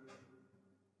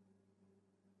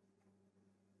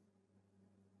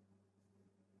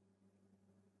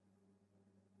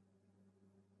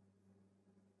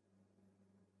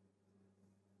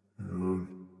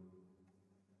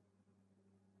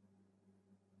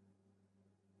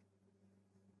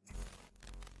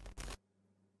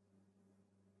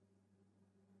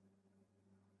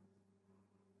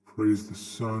 Praise the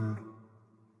sun.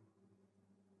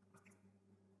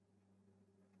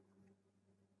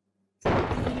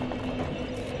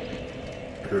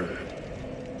 Okay.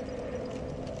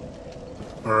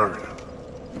 All right.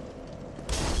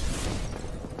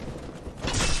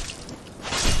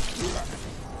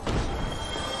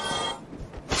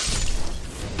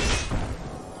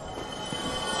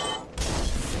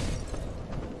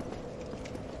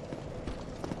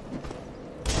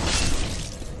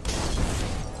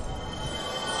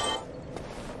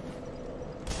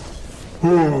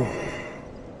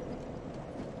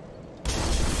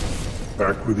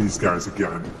 Back with these guys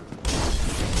again.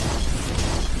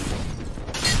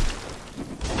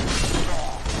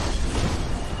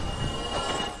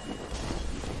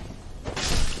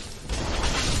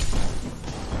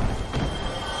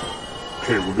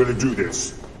 Okay, we're gonna do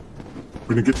this.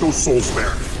 We're gonna get those souls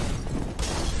back.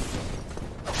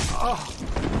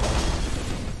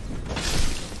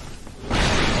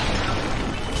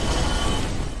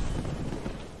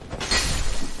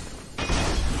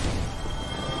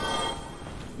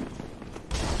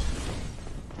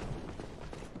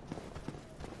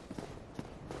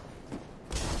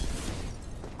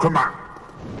 Come on.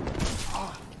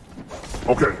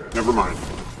 Okay, never mind.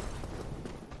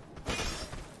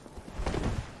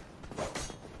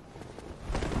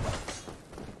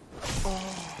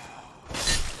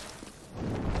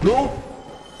 No.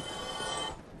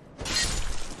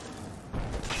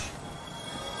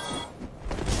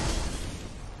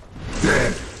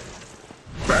 Dead.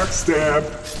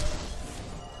 Backstab.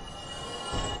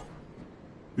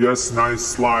 Yes, nice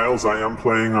smiles. I am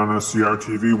playing on a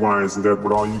CRTV. Why, isn't that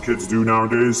what all you kids do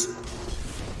nowadays?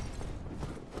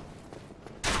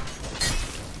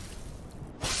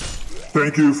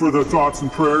 Thank you for the thoughts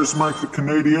and prayers, Mike the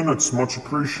Canadian. It's much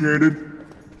appreciated.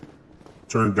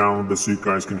 Turn it down a little bit so you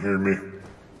guys can hear me.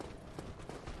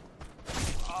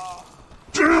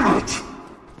 Damn it!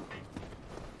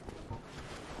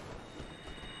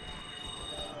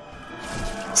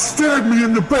 Stab me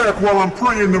in the back while I'm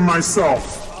praying to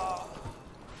myself.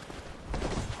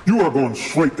 You are going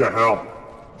straight to hell.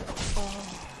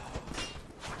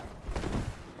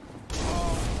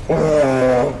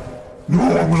 Oh, no,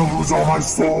 I'm gonna lose all my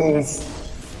souls.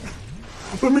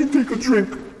 Let me take a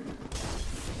drink.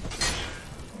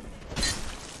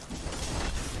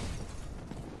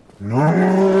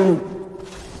 No!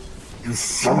 You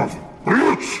son of a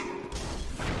bitch!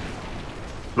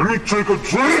 Let me take a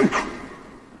drink!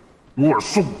 You are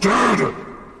so dead!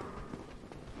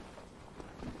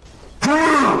 Come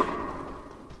here!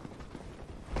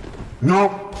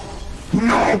 No!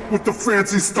 No! With the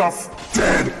fancy stuff!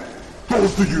 Dead!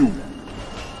 Both of you!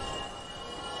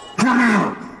 Come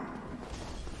here!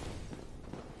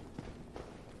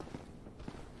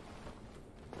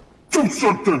 Do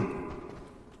something!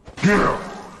 Yeah!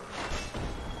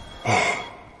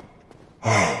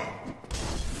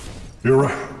 You're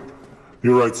right.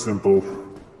 You're right, Simple.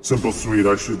 Simple Sweet,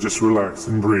 I should just relax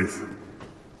and breathe.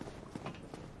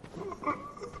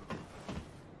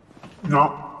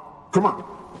 No. Come on.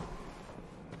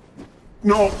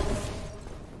 No.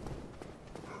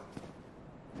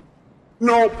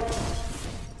 No.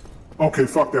 Okay,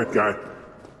 fuck that guy.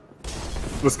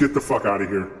 Let's get the fuck out of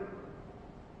here.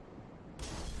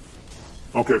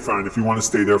 Okay, fine. If you want to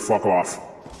stay there, fuck off.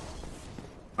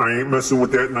 I ain't messing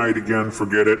with that knight again.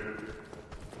 Forget it.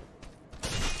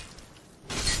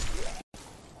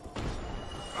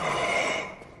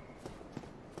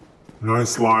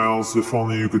 Nice, Lyles. If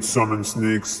only you could summon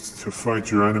snakes to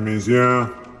fight your enemies, yeah.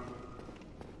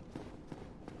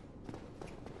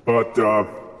 But,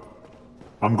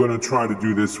 I'm gonna try to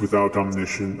do this without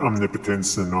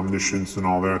omnipotence and omniscience and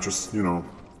all that. Just, you know,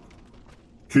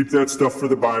 keep that stuff for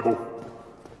the Bible.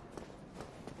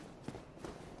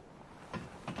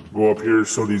 Go up here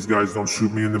so these guys don't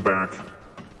shoot me in the back.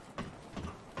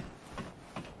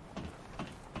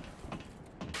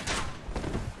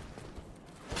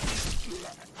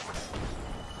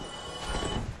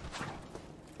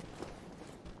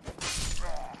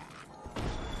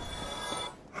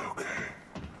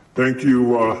 Thank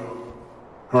you,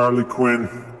 Harley Quinn.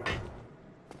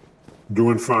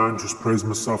 Doing fine, just praise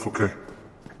myself, okay?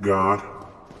 God,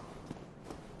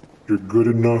 you're good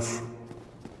enough,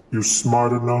 you're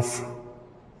smart enough,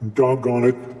 and doggone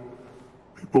it,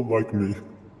 people like me.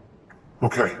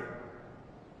 Okay.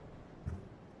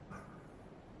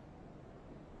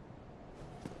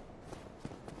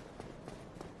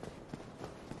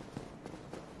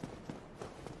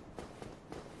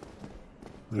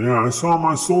 Yeah, I saw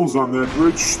my souls on that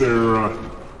bridge there,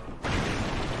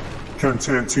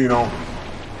 Cantantino.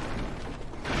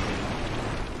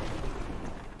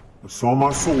 I saw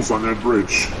my souls on that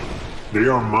bridge. They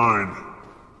are mine.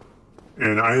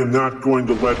 And I am not going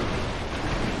to let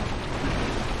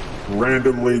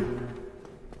randomly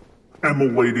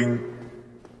emulating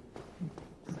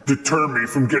deter me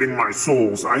from getting my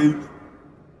souls.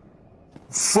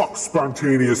 Fuck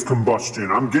spontaneous combustion.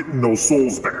 I'm getting those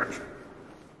souls back.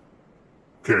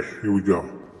 Okay, here we go.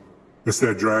 It's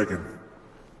that dragon.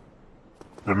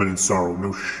 I'm in sorrow,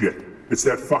 no shit. It's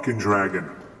that fucking dragon.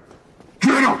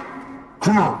 Get up!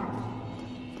 Come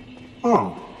on!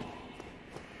 Oh.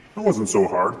 That wasn't so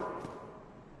hard.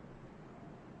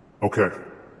 Okay.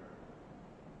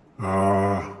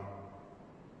 Alright.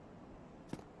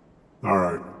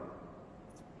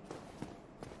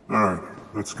 Alright,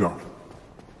 let's go.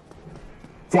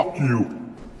 Fuck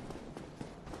you!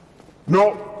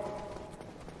 No!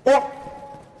 Oh!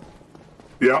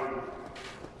 Yeah.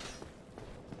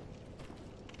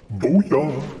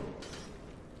 Booyah!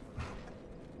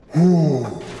 Ooh.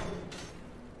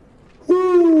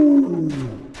 Ooh.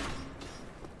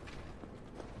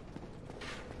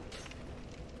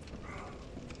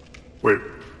 Wait.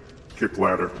 Kick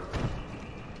ladder.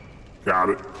 Got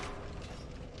it.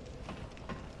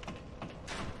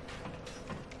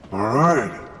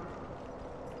 Alright.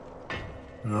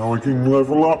 Now we can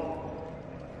level up.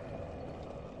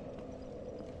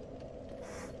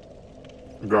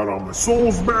 I got all my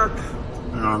souls back.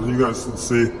 And you guys can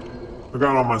see, I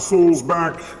got all my souls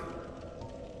back.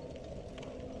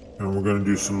 And we're gonna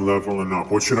do some leveling up.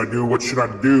 What should I do? What should I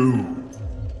do?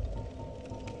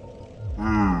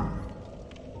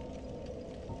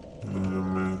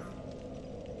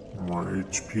 More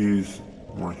HPs,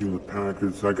 more healer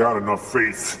packets. I got enough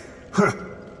faith.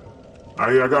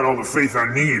 I got all the faith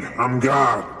I need. I'm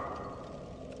God.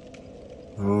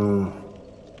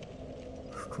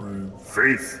 Strength.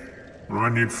 Faith. What do I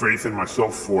need faith in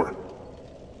myself for?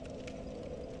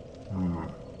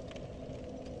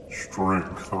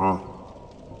 Strength, huh?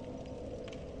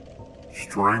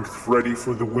 Strength, Freddy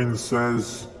for the win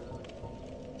says.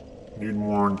 Need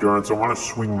more endurance. I want to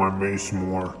swing my mace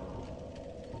more.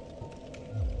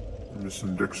 Maybe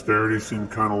some dexterity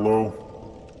seemed kind of low.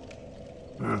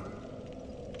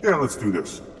 Yeah, let's do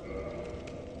this.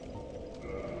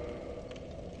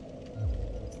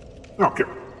 Okay.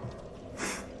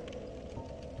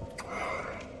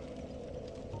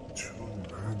 Chill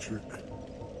magic.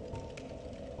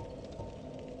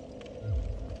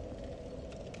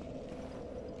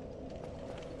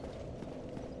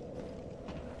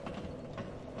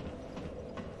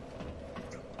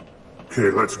 Okay,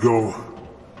 let's go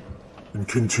and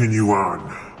continue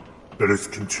on. Let us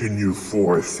continue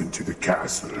forth into the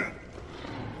castle.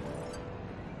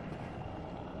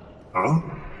 Huh?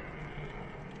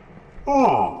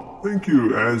 Oh, thank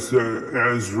you,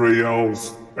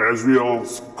 Azrael's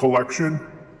collection,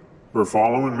 for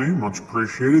following me. Much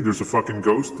appreciated. There's a fucking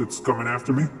ghost that's coming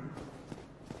after me.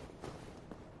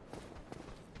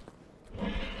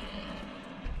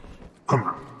 Come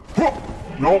on. Oh,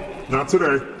 nope, not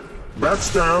today.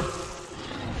 Backstab.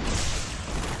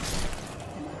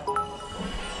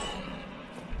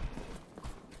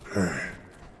 Okay.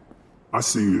 I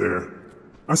see you there.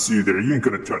 I see you there. You ain't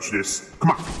gonna touch this.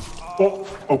 Come on. Oh,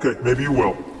 okay, maybe you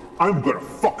will. I'm gonna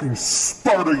fucking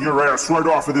Sparta your ass right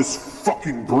off of this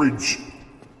fucking bridge.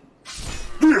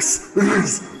 This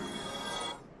is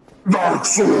Dark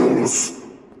Souls.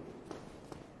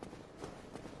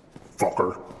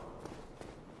 Fucker.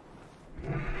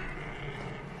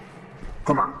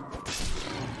 Come on.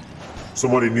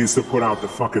 Somebody needs to put out the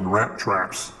fucking rat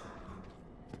traps.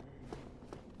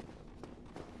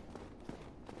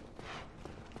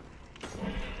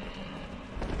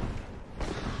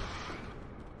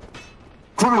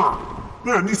 Come on!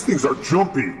 Man, these things are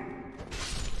jumpy.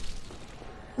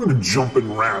 Look at the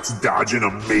jumping rats dodging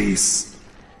a mace.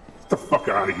 Get the fuck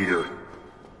out of here.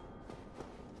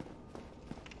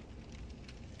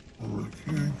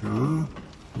 Okay, good.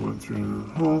 Went through the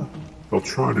hole. They'll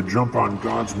try to jump on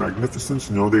God's magnificence.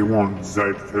 No, they won't.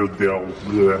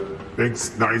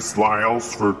 Thanks, nice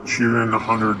Lyles, for cheering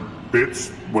 100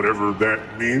 bits, whatever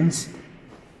that means.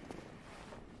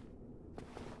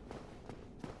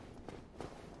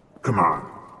 Come on.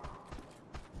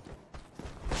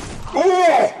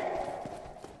 Oh!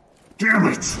 Damn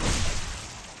it!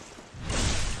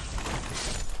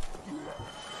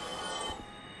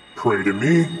 Pray to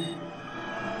me.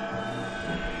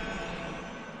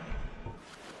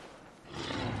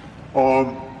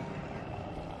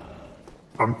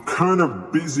 I'm kind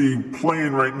of busy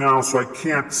playing right now, so I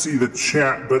can't see the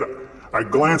chat, but I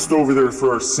glanced over there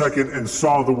for a second and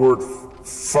saw the word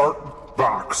fart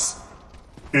box.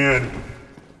 And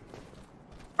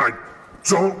I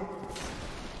don't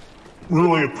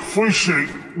really appreciate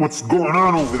what's going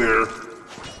on over there.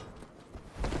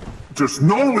 There's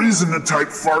no reason to type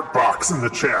fart box in the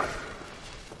chat.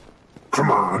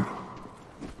 Come on.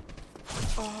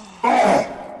 Oh!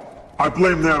 I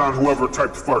blame that on whoever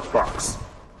typed fart box.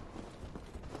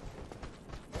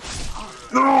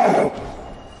 No!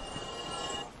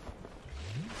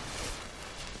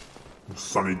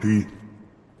 Sonny D.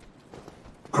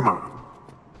 Come on.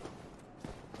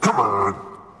 Come on.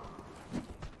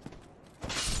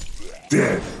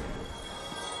 Dead.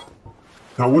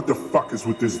 Now what the fuck is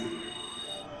with this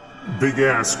big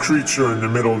ass creature in the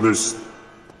middle of this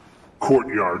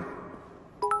courtyard?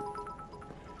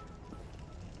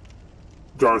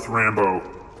 Darth Rambo.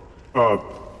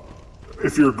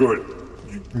 If you're good.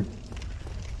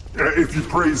 If you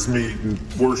praise me and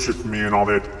worship me and all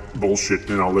that bullshit,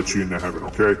 then I'll let you into heaven,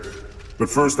 okay? But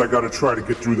first I gotta try to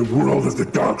get through the world of the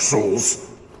Dark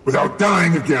Souls without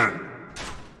dying again.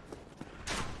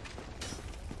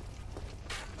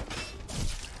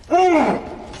 Oh!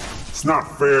 It's not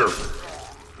fair.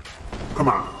 Come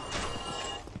on.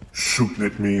 Shooting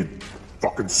at me and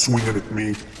fucking swinging at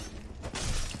me.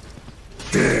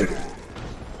 Dead.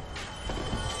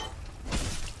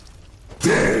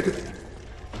 Dead.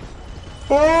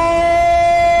 Oh!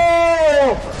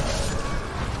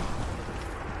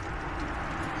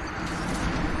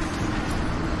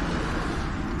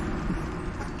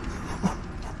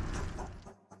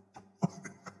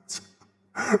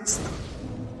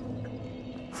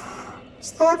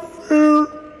 It's not fair.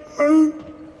 I didn't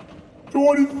do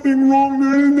anything wrong. I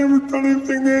ain't never done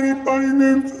anything to anybody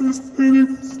named this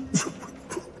thing.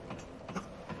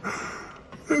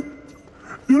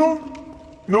 You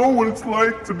don't know what it's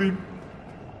like to be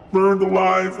burned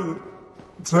alive and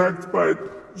attacked by a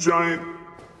giant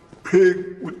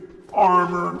pig with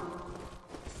armor.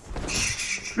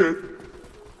 Shit.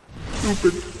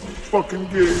 Stupid fucking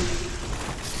game.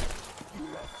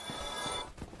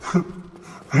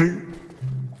 Hey,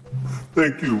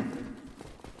 thank you.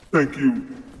 Thank you.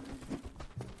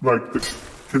 Like the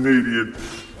Canadian.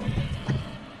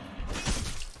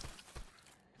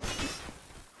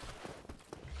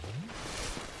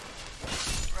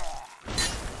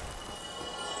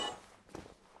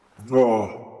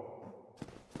 Oh.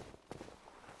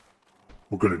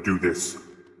 We're gonna do this.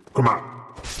 Come on.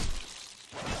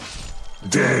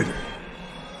 Dead.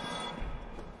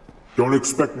 Don't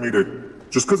expect me to...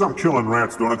 Just because I'm killing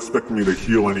rats, don't expect me to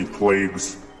heal any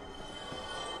plagues.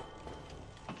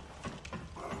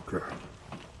 Okay.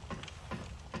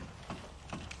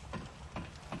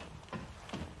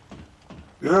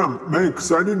 Yeah, man,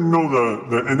 'cause I didn't know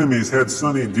the enemies had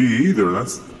Sunny D either.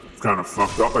 That's kind of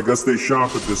fucked up. I guess they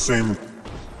shop at the same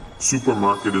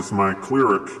supermarket as my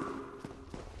cleric.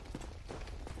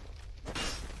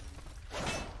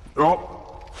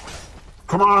 Oh,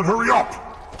 come on, hurry up!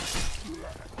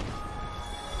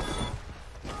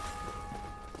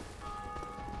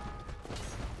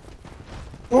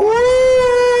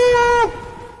 Oh!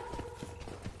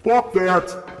 Fuck that!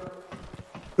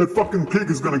 That fucking pig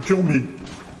is gonna kill me.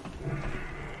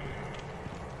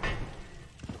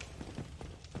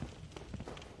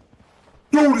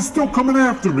 Dude, it's still coming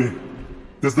after me.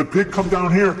 Does the pig come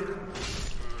down here?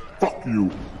 Fuck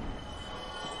you.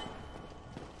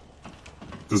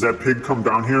 Does that pig come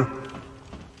down here?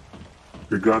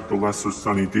 They got the lesser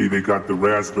Sunny D, they got the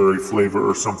raspberry flavor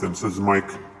or something, says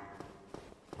Mike.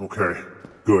 Okay,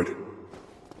 good.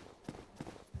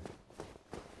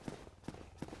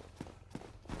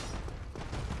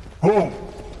 Oh!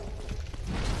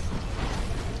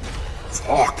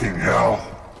 Fucking hell.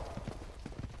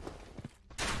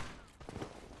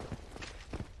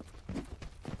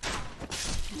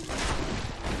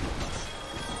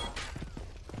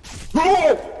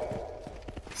 Oh!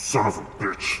 Son of a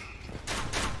bitch.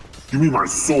 Give me my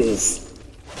souls.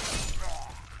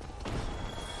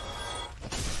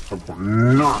 I will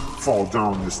not fall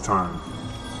down this time.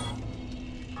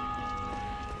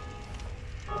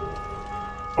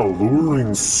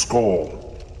 Alluring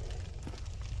skull.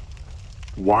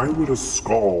 Why would a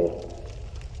skull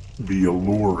be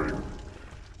alluring?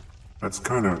 That's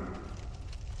kind of...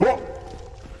 Oh!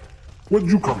 Where'd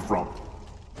you come from?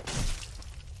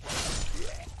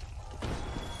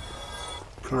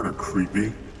 Kind of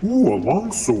creepy. Ooh, a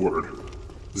longsword.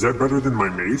 Is that better than my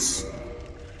mace?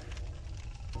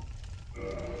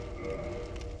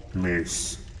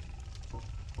 Mace.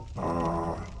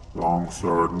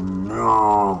 Longsword.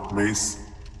 No. Mace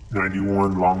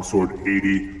 91, longsword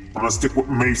 80. I'm gonna stick with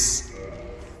mace.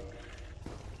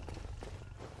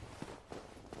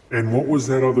 And what was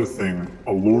that other thing?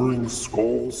 Alluring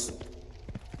skulls?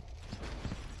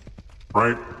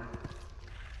 Right?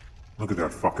 Look at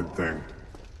that fucking thing.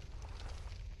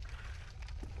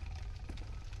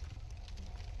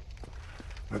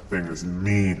 That thing is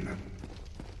mean.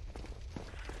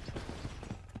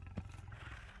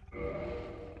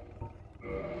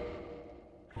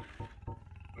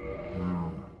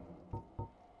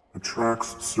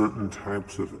 Attracts certain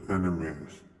types of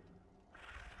enemies.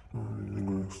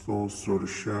 Soul sort of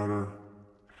shadow.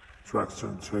 Attracts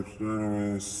certain types of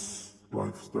enemies.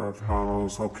 Life starts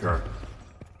hollows. Okay.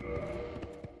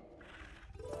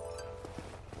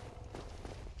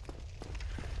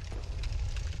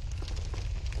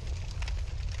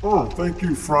 Oh, thank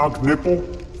you, Frog Nipple.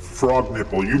 Frog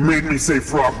Nipple. You made me say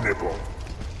Frog Nipple.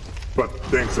 But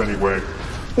thanks anyway.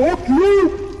 Fuck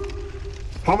you!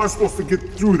 How am I supposed to get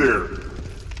through there?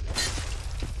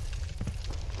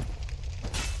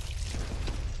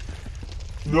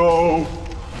 No.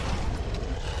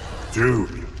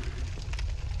 Dude.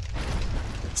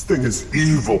 This thing is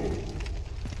evil.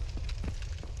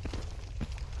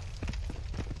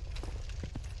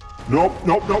 Nope,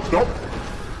 nope, nope, nope.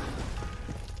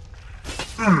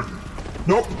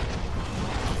 Nope.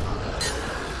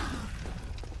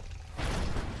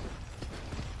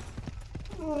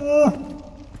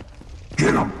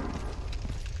 Get him.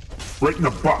 Right in the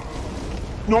butt.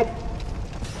 Nope.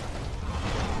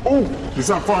 Oh, he's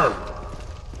on fire.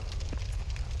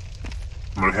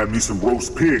 I'm gonna have me some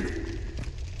roast pig.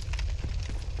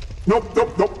 Nope,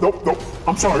 nope, nope, nope, nope.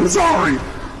 I'm sorry, I'm sorry.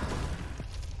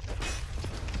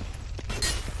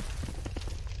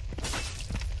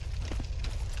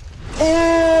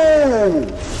 Oh!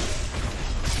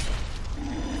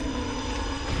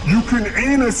 You can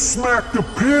anus smack the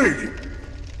pig.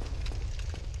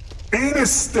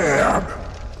 Anus stab.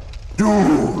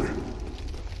 Dude.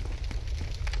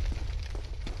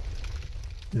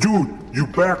 Dude, you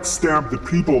backstab the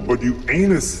people, but you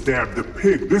anus stab the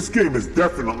pig. This game is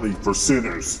definitely for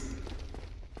sinners.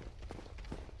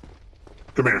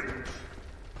 Come here.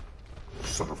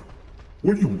 Son of a...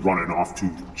 Where are you running off to,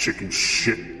 chicken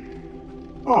shit?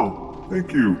 Oh,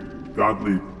 thank you,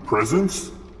 godly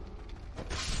presence.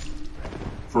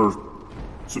 For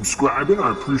subscribing,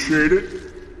 I appreciate it.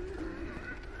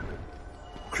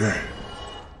 Okay.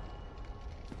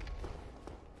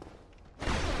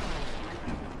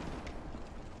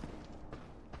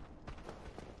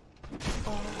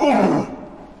 Oh!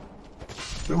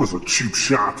 That was a cheap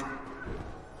shot.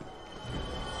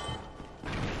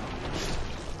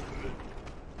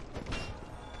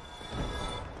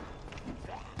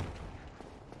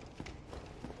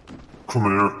 Come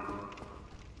here.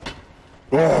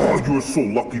 Oh, you were so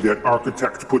lucky that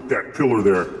architect put that pillar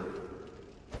there.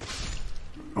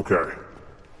 Okay.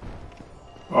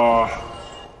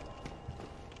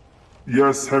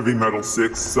 Yes, Heavy Metal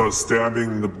 6,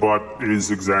 stabbing the butt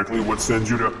is exactly what sends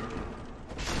you to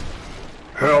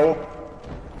hell.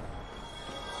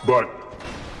 But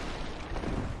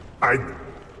I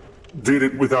did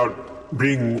it without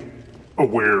being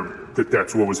aware that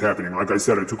that's what was happening. Like I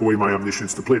said, I took away my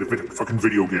omniscience to play the fucking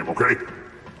video game, okay?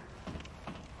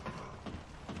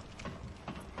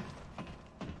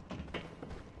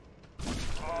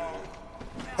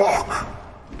 Fuck!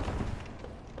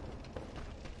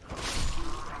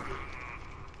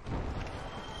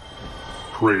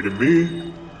 Pray to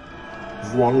me.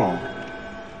 Voila.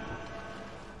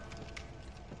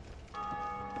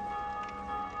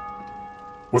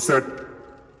 What's that?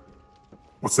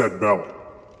 What's that bell?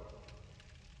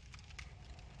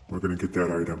 We're gonna get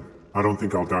that item. I don't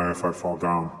think I'll die if I fall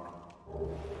down.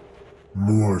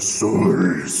 More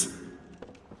souls.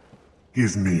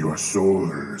 Give me your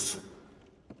souls.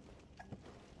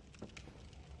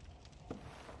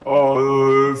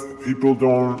 If people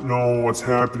don't know what's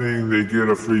happening, they get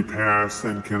a free pass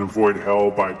and can avoid hell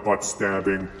by butt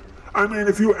stabbing. I mean,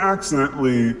 if you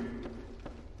accidentally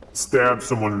stab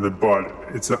someone in the butt,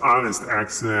 it's an honest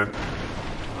accident.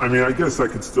 I mean, I guess I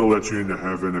could still let you into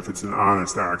heaven if it's an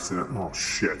honest accident. Oh,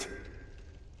 shit.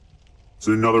 Is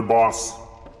it another boss?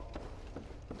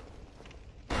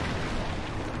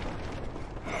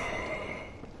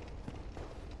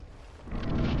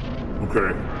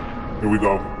 Okay, here we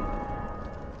go.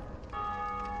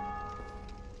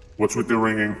 What's with the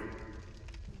ringing?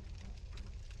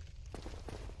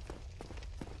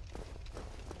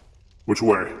 Which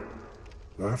way?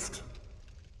 Left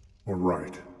or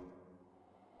right?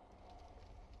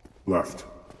 Left.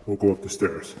 We'll go up the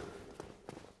stairs.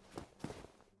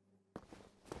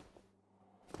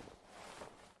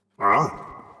 Ah?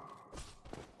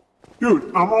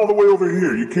 Dude, I'm all the way over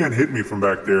here. You can't hit me from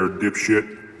back there,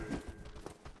 dipshit.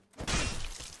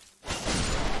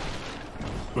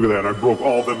 Look at that, I broke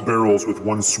all them barrels with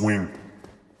one swing.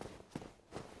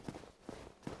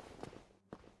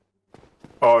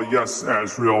 Yes,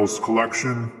 Azrael's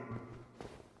collection.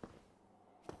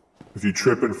 If you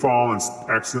trip and fall and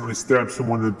accidentally stab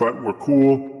someone in the butt, we're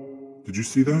cool. Did you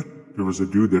see that? There was a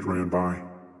dude that ran by.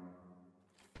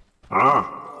 Ah.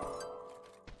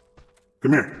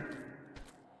 Come here.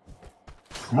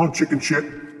 Come on, chicken shit.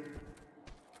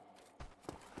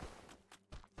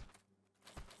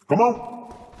 Come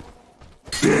on.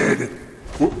 Dead.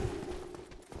 Whoop.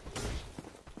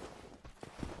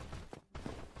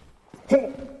 Oh,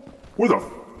 where the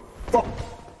fuck?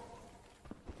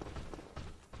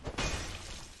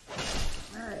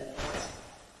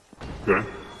 Okay.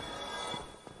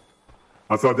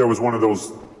 I thought that was one of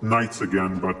those knights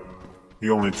again, but he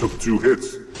only took 2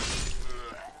 hits.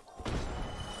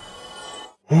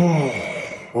 Oh,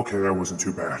 okay, that wasn't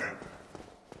too bad.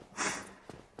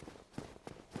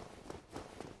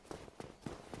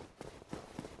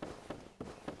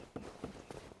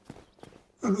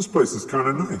 And this place is kind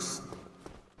of nice.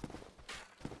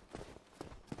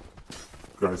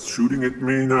 Guy's shooting at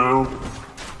me now.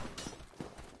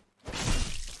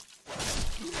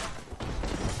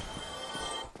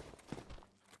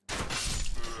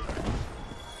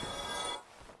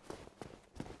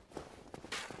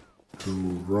 To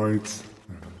right.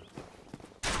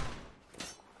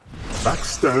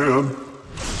 Backstab.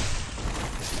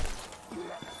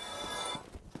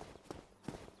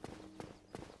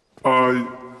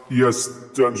 Yes,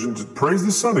 dungeon. Praise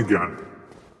the sun again.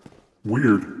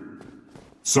 Weird.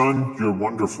 Sun, you're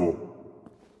wonderful.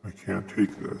 I can't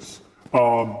take this.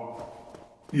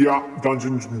 Yeah,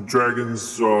 Dungeons and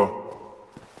Dragons, will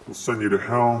send you to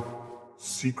hell.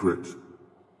 Secret.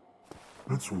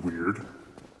 That's weird.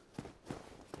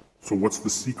 So what's the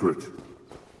secret?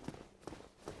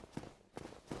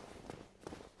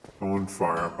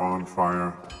 Bonfire,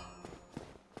 bonfire.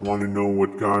 Want to know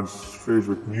what God's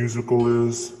favorite musical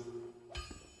is?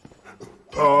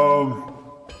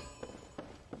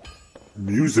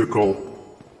 Musical.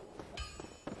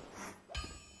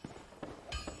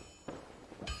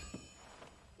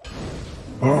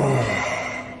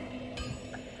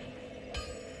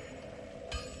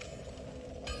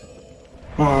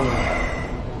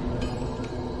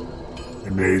 I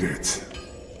made it.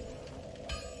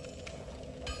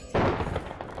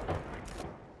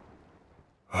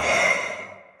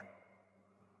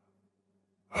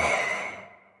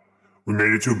 We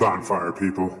made it to a bonfire,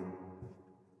 people.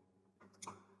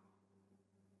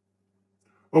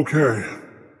 Okay.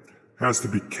 Has to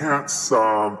be cats.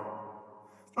 I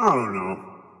don't know.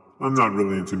 I'm not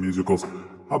really into musicals.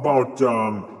 How about,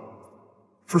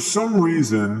 for some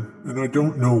reason, and I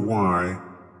don't know why,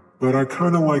 but I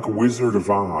kind of like Wizard of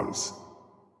Oz.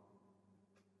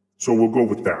 So we'll go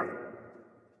with that.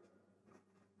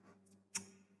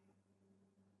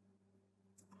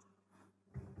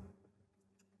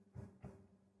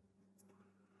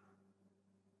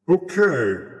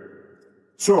 Okay.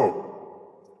 So,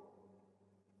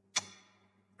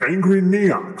 Angry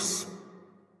Neox.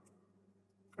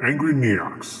 Angry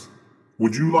Neox,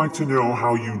 would you like to know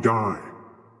how you die?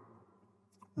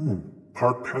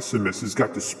 Part pessimist has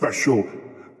got the special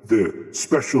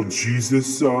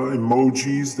Jesus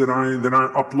emojis that I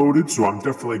uploaded, so I'm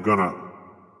definitely gonna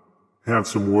have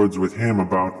some words with him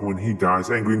about when he dies.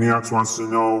 Angry Neox wants to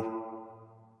know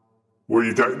where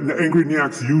you die. Angry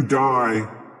Neox, you die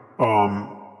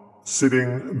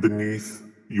sitting beneath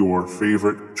your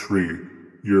favorite tree.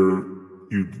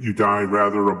 You die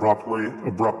rather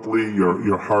abruptly.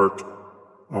 Your heart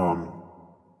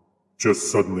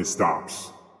just suddenly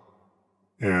stops,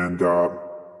 and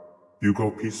you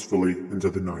go peacefully into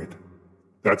the night.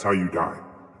 That's how you die.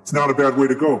 It's not a bad way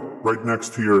to go, right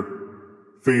next to your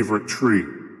favorite tree.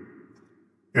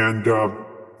 And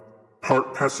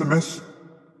part pessimist,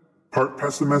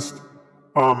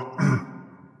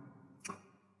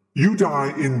 you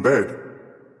die in bed.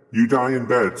 You die in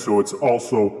bed, so it's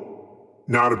also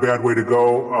not a bad way to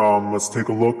go. Let's take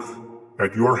a look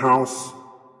at your house.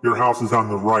 Your house is on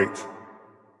the right.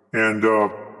 And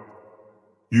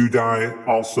you die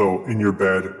also in your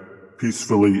bed,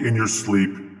 peacefully, in your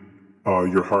sleep.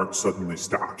 Your heart suddenly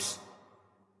stops.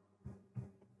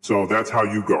 So that's how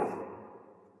you go.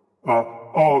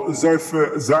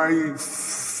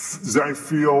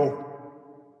 Zyfeel,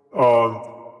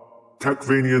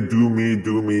 Techvania, do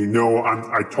me. No,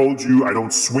 I told you I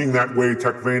don't swing that way,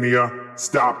 Techvania.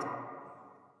 Stop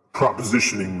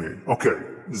propositioning me. Okay,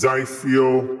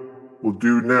 Zyfeel will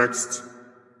do next.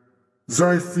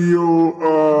 Zyfeel,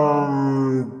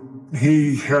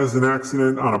 he has an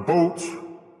accident on a boat.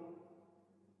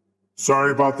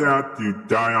 Sorry about that. You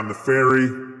die on the ferry.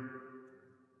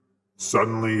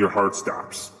 Suddenly your heart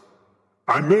stops.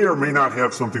 I may or may not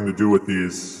have something to do with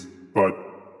these, but,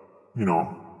 you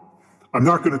know, I'm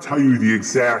not going to tell you the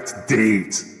exact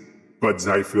date, but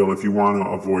Zyfeel, if you want to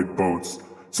avoid boats.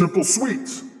 Simple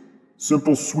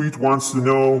Sweet wants to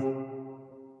know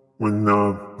when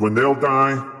they'll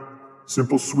die.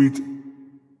 Simple Sweet,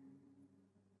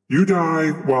 you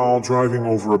die while driving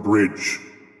over a bridge.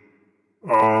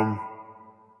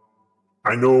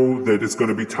 I know that it's going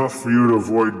to be tough for you to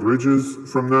avoid bridges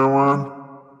from now on,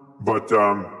 but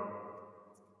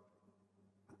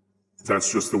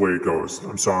that's just the way it goes.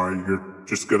 I'm sorry, you're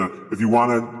just gonna, if you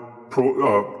want to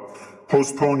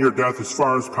postpone your death as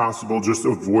far as possible, just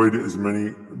avoid as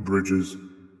many bridges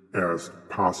as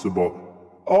possible.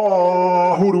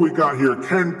 Oh, who do we got here?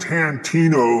 Ken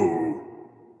Tantino.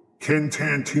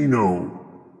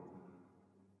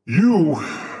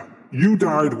 You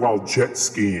died while jet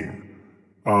skiing.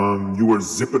 You were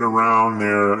zipping around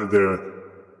there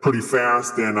pretty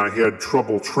fast, and I had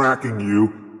trouble tracking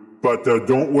you. But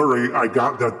don't worry, I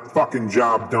got that fucking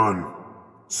job done.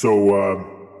 So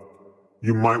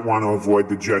you might want to avoid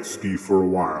the jet ski for a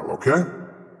while, okay?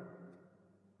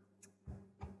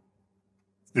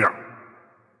 Yeah.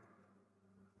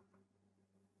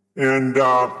 And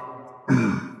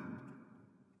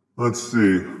let's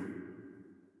see.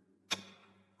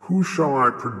 Who shall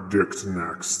I predict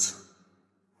next?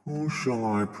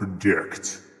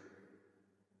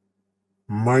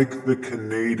 Mike the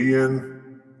Canadian?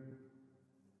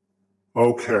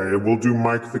 Okay, we'll do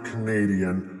Mike the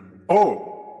Canadian. Oh!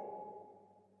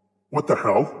 What the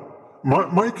hell?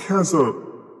 Mike has a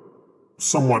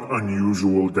somewhat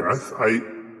unusual death.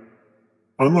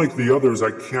 Unlike the others,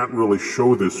 I can't really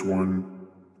show this one,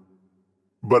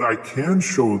 but I can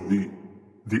show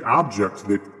the object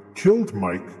that killed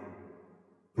Mike.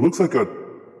 It looks like a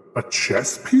a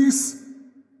chess piece?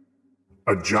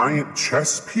 A giant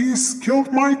chess piece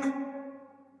killed Mike?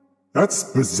 That's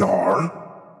bizarre.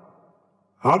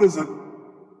 How do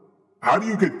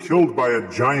you get killed by a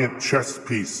giant chess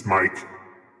piece, Mike?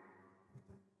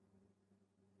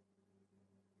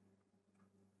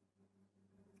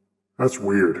 That's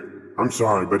weird. I'm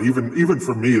sorry, but even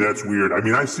for me, that's weird. I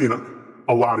mean, I've seen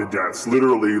a lot of deaths,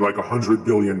 literally like 100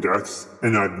 billion deaths,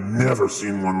 and I've never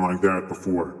seen one like that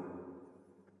before.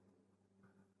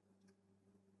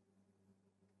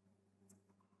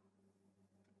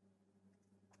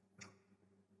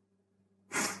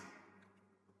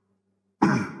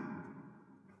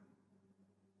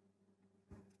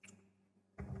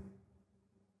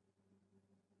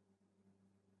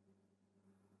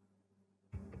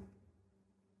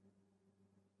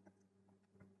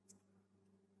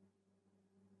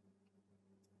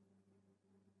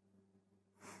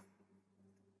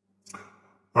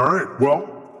 All right,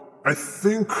 well, I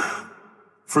think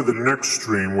for the next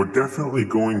stream, we're definitely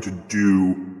going to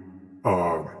do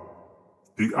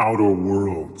the Outer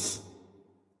Worlds.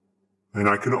 And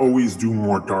I can always do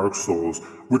more Dark Souls.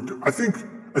 I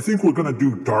think we're gonna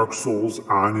do Dark Souls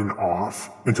on and off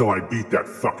until I beat that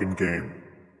fucking game.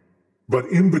 But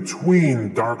in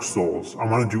between Dark Souls, I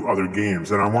want to do other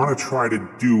games, and I want to try to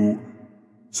do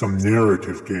some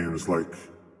narrative games like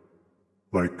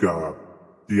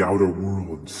the Outer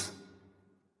Worlds.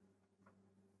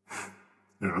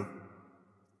 Yeah.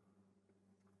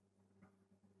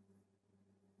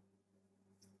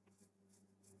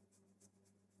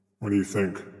 What do you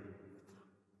think?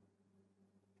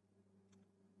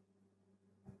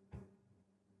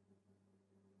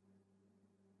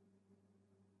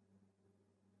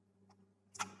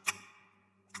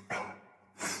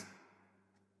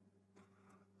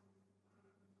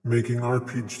 Making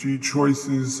RPG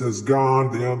choices has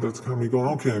God. Yeah, that's kind of going.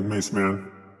 Okay, Mace Man.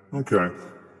 Okay.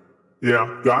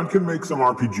 Yeah, God can make some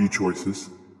RPG choices.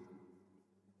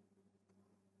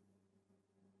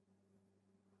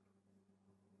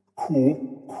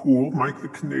 Cool. Mike the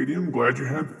Canadian, glad you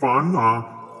had fun.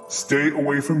 Stay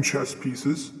away from chess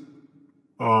pieces.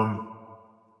 Oh,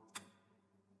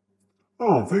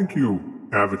 thank you,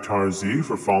 Avatar Z,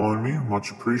 for following me.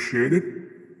 Much appreciated.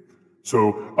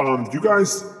 So,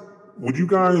 would you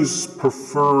guys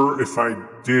prefer if I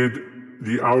did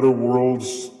the Outer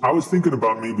Worlds? I was thinking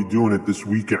about maybe doing it this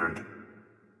weekend,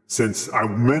 since I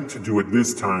meant to do it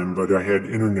this time, but I had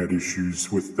internet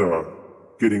issues with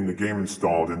getting the game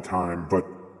installed in time. But,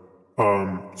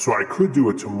 so I could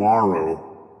do it tomorrow,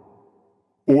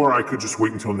 or I could just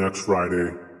wait until next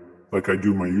Friday, like I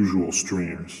do my usual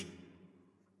streams.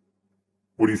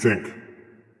 What do you think?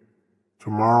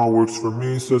 Tomorrow works for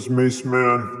me, says Mace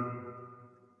Man.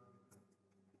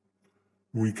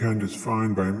 Weekend is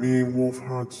fine by me,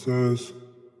 Wolfheart says.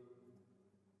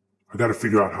 I gotta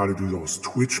figure out how to do those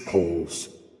Twitch polls.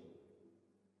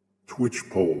 Twitch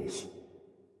polls.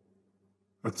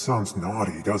 That sounds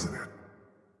naughty, doesn't it?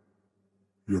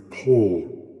 Your poll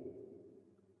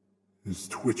is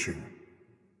twitching.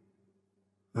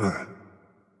 Ugh.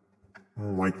 I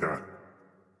don't like that.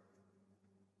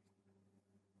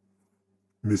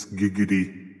 Miss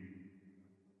Giggity.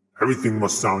 Everything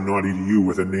must sound naughty to you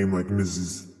with a name like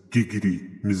Mrs.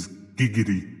 Giggity. Ms.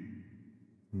 Giggity.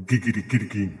 Giggity,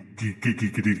 giggity,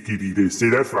 giggity, giggity, giggity. They say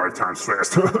that 5 times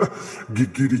fast.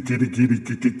 Giggity, giggity,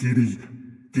 giggity, giggity.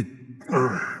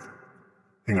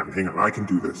 Hang on. I can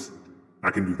do this.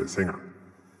 Hang on.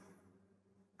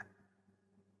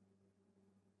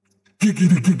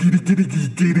 Giggity, giggity, giggity,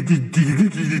 giggity,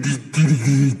 giggity,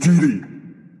 giggity, giggity.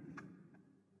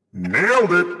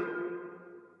 Nailed it!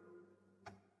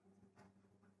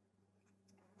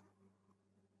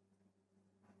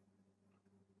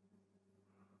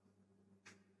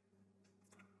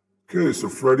 Okay, so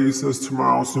Freddy says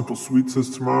tomorrow, Simple Sweet says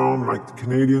tomorrow, Mike the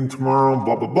Canadian tomorrow,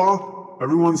 blah, blah, blah.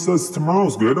 Everyone says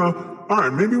tomorrow's good, huh?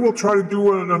 Alright, maybe we'll try to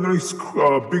do a nice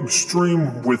big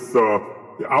stream with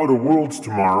the Outer Worlds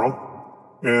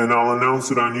tomorrow, and I'll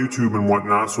announce it on YouTube and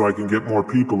whatnot so I can get more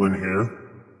people in here.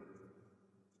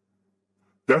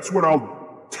 That's what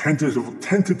I'll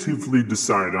tentatively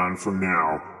decide on from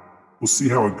now. We'll see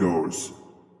how it goes.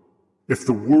 If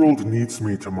the world needs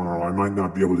me tomorrow, I might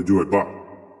not be able to do it, but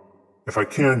if I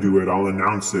can do it, I'll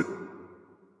announce it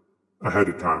ahead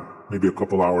of time. Maybe a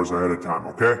couple hours ahead of time,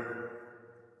 okay?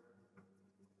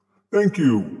 Thank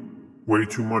you. Way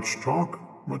too much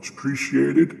talk. Much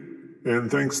appreciated.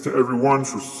 And thanks to everyone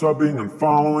for subbing and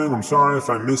following. I'm sorry if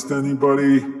I missed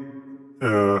anybody.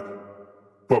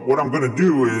 But what I'm going to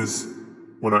do is,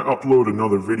 when I upload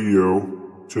another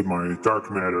video to my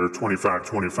Dark Matter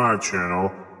 2525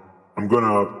 channel, I'm going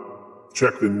to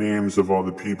check the names of all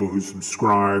the people who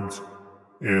subscribed,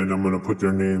 and I'm going to put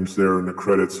their names there in the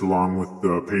credits along with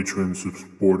the patron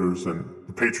supporters and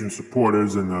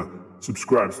the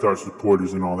subscribe star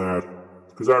supporters and all that,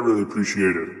 because I really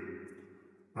appreciate it.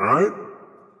 All right?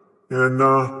 And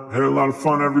had a lot of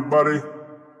fun, everybody,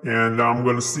 and I'm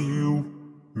going to see you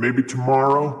maybe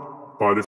tomorrow, but if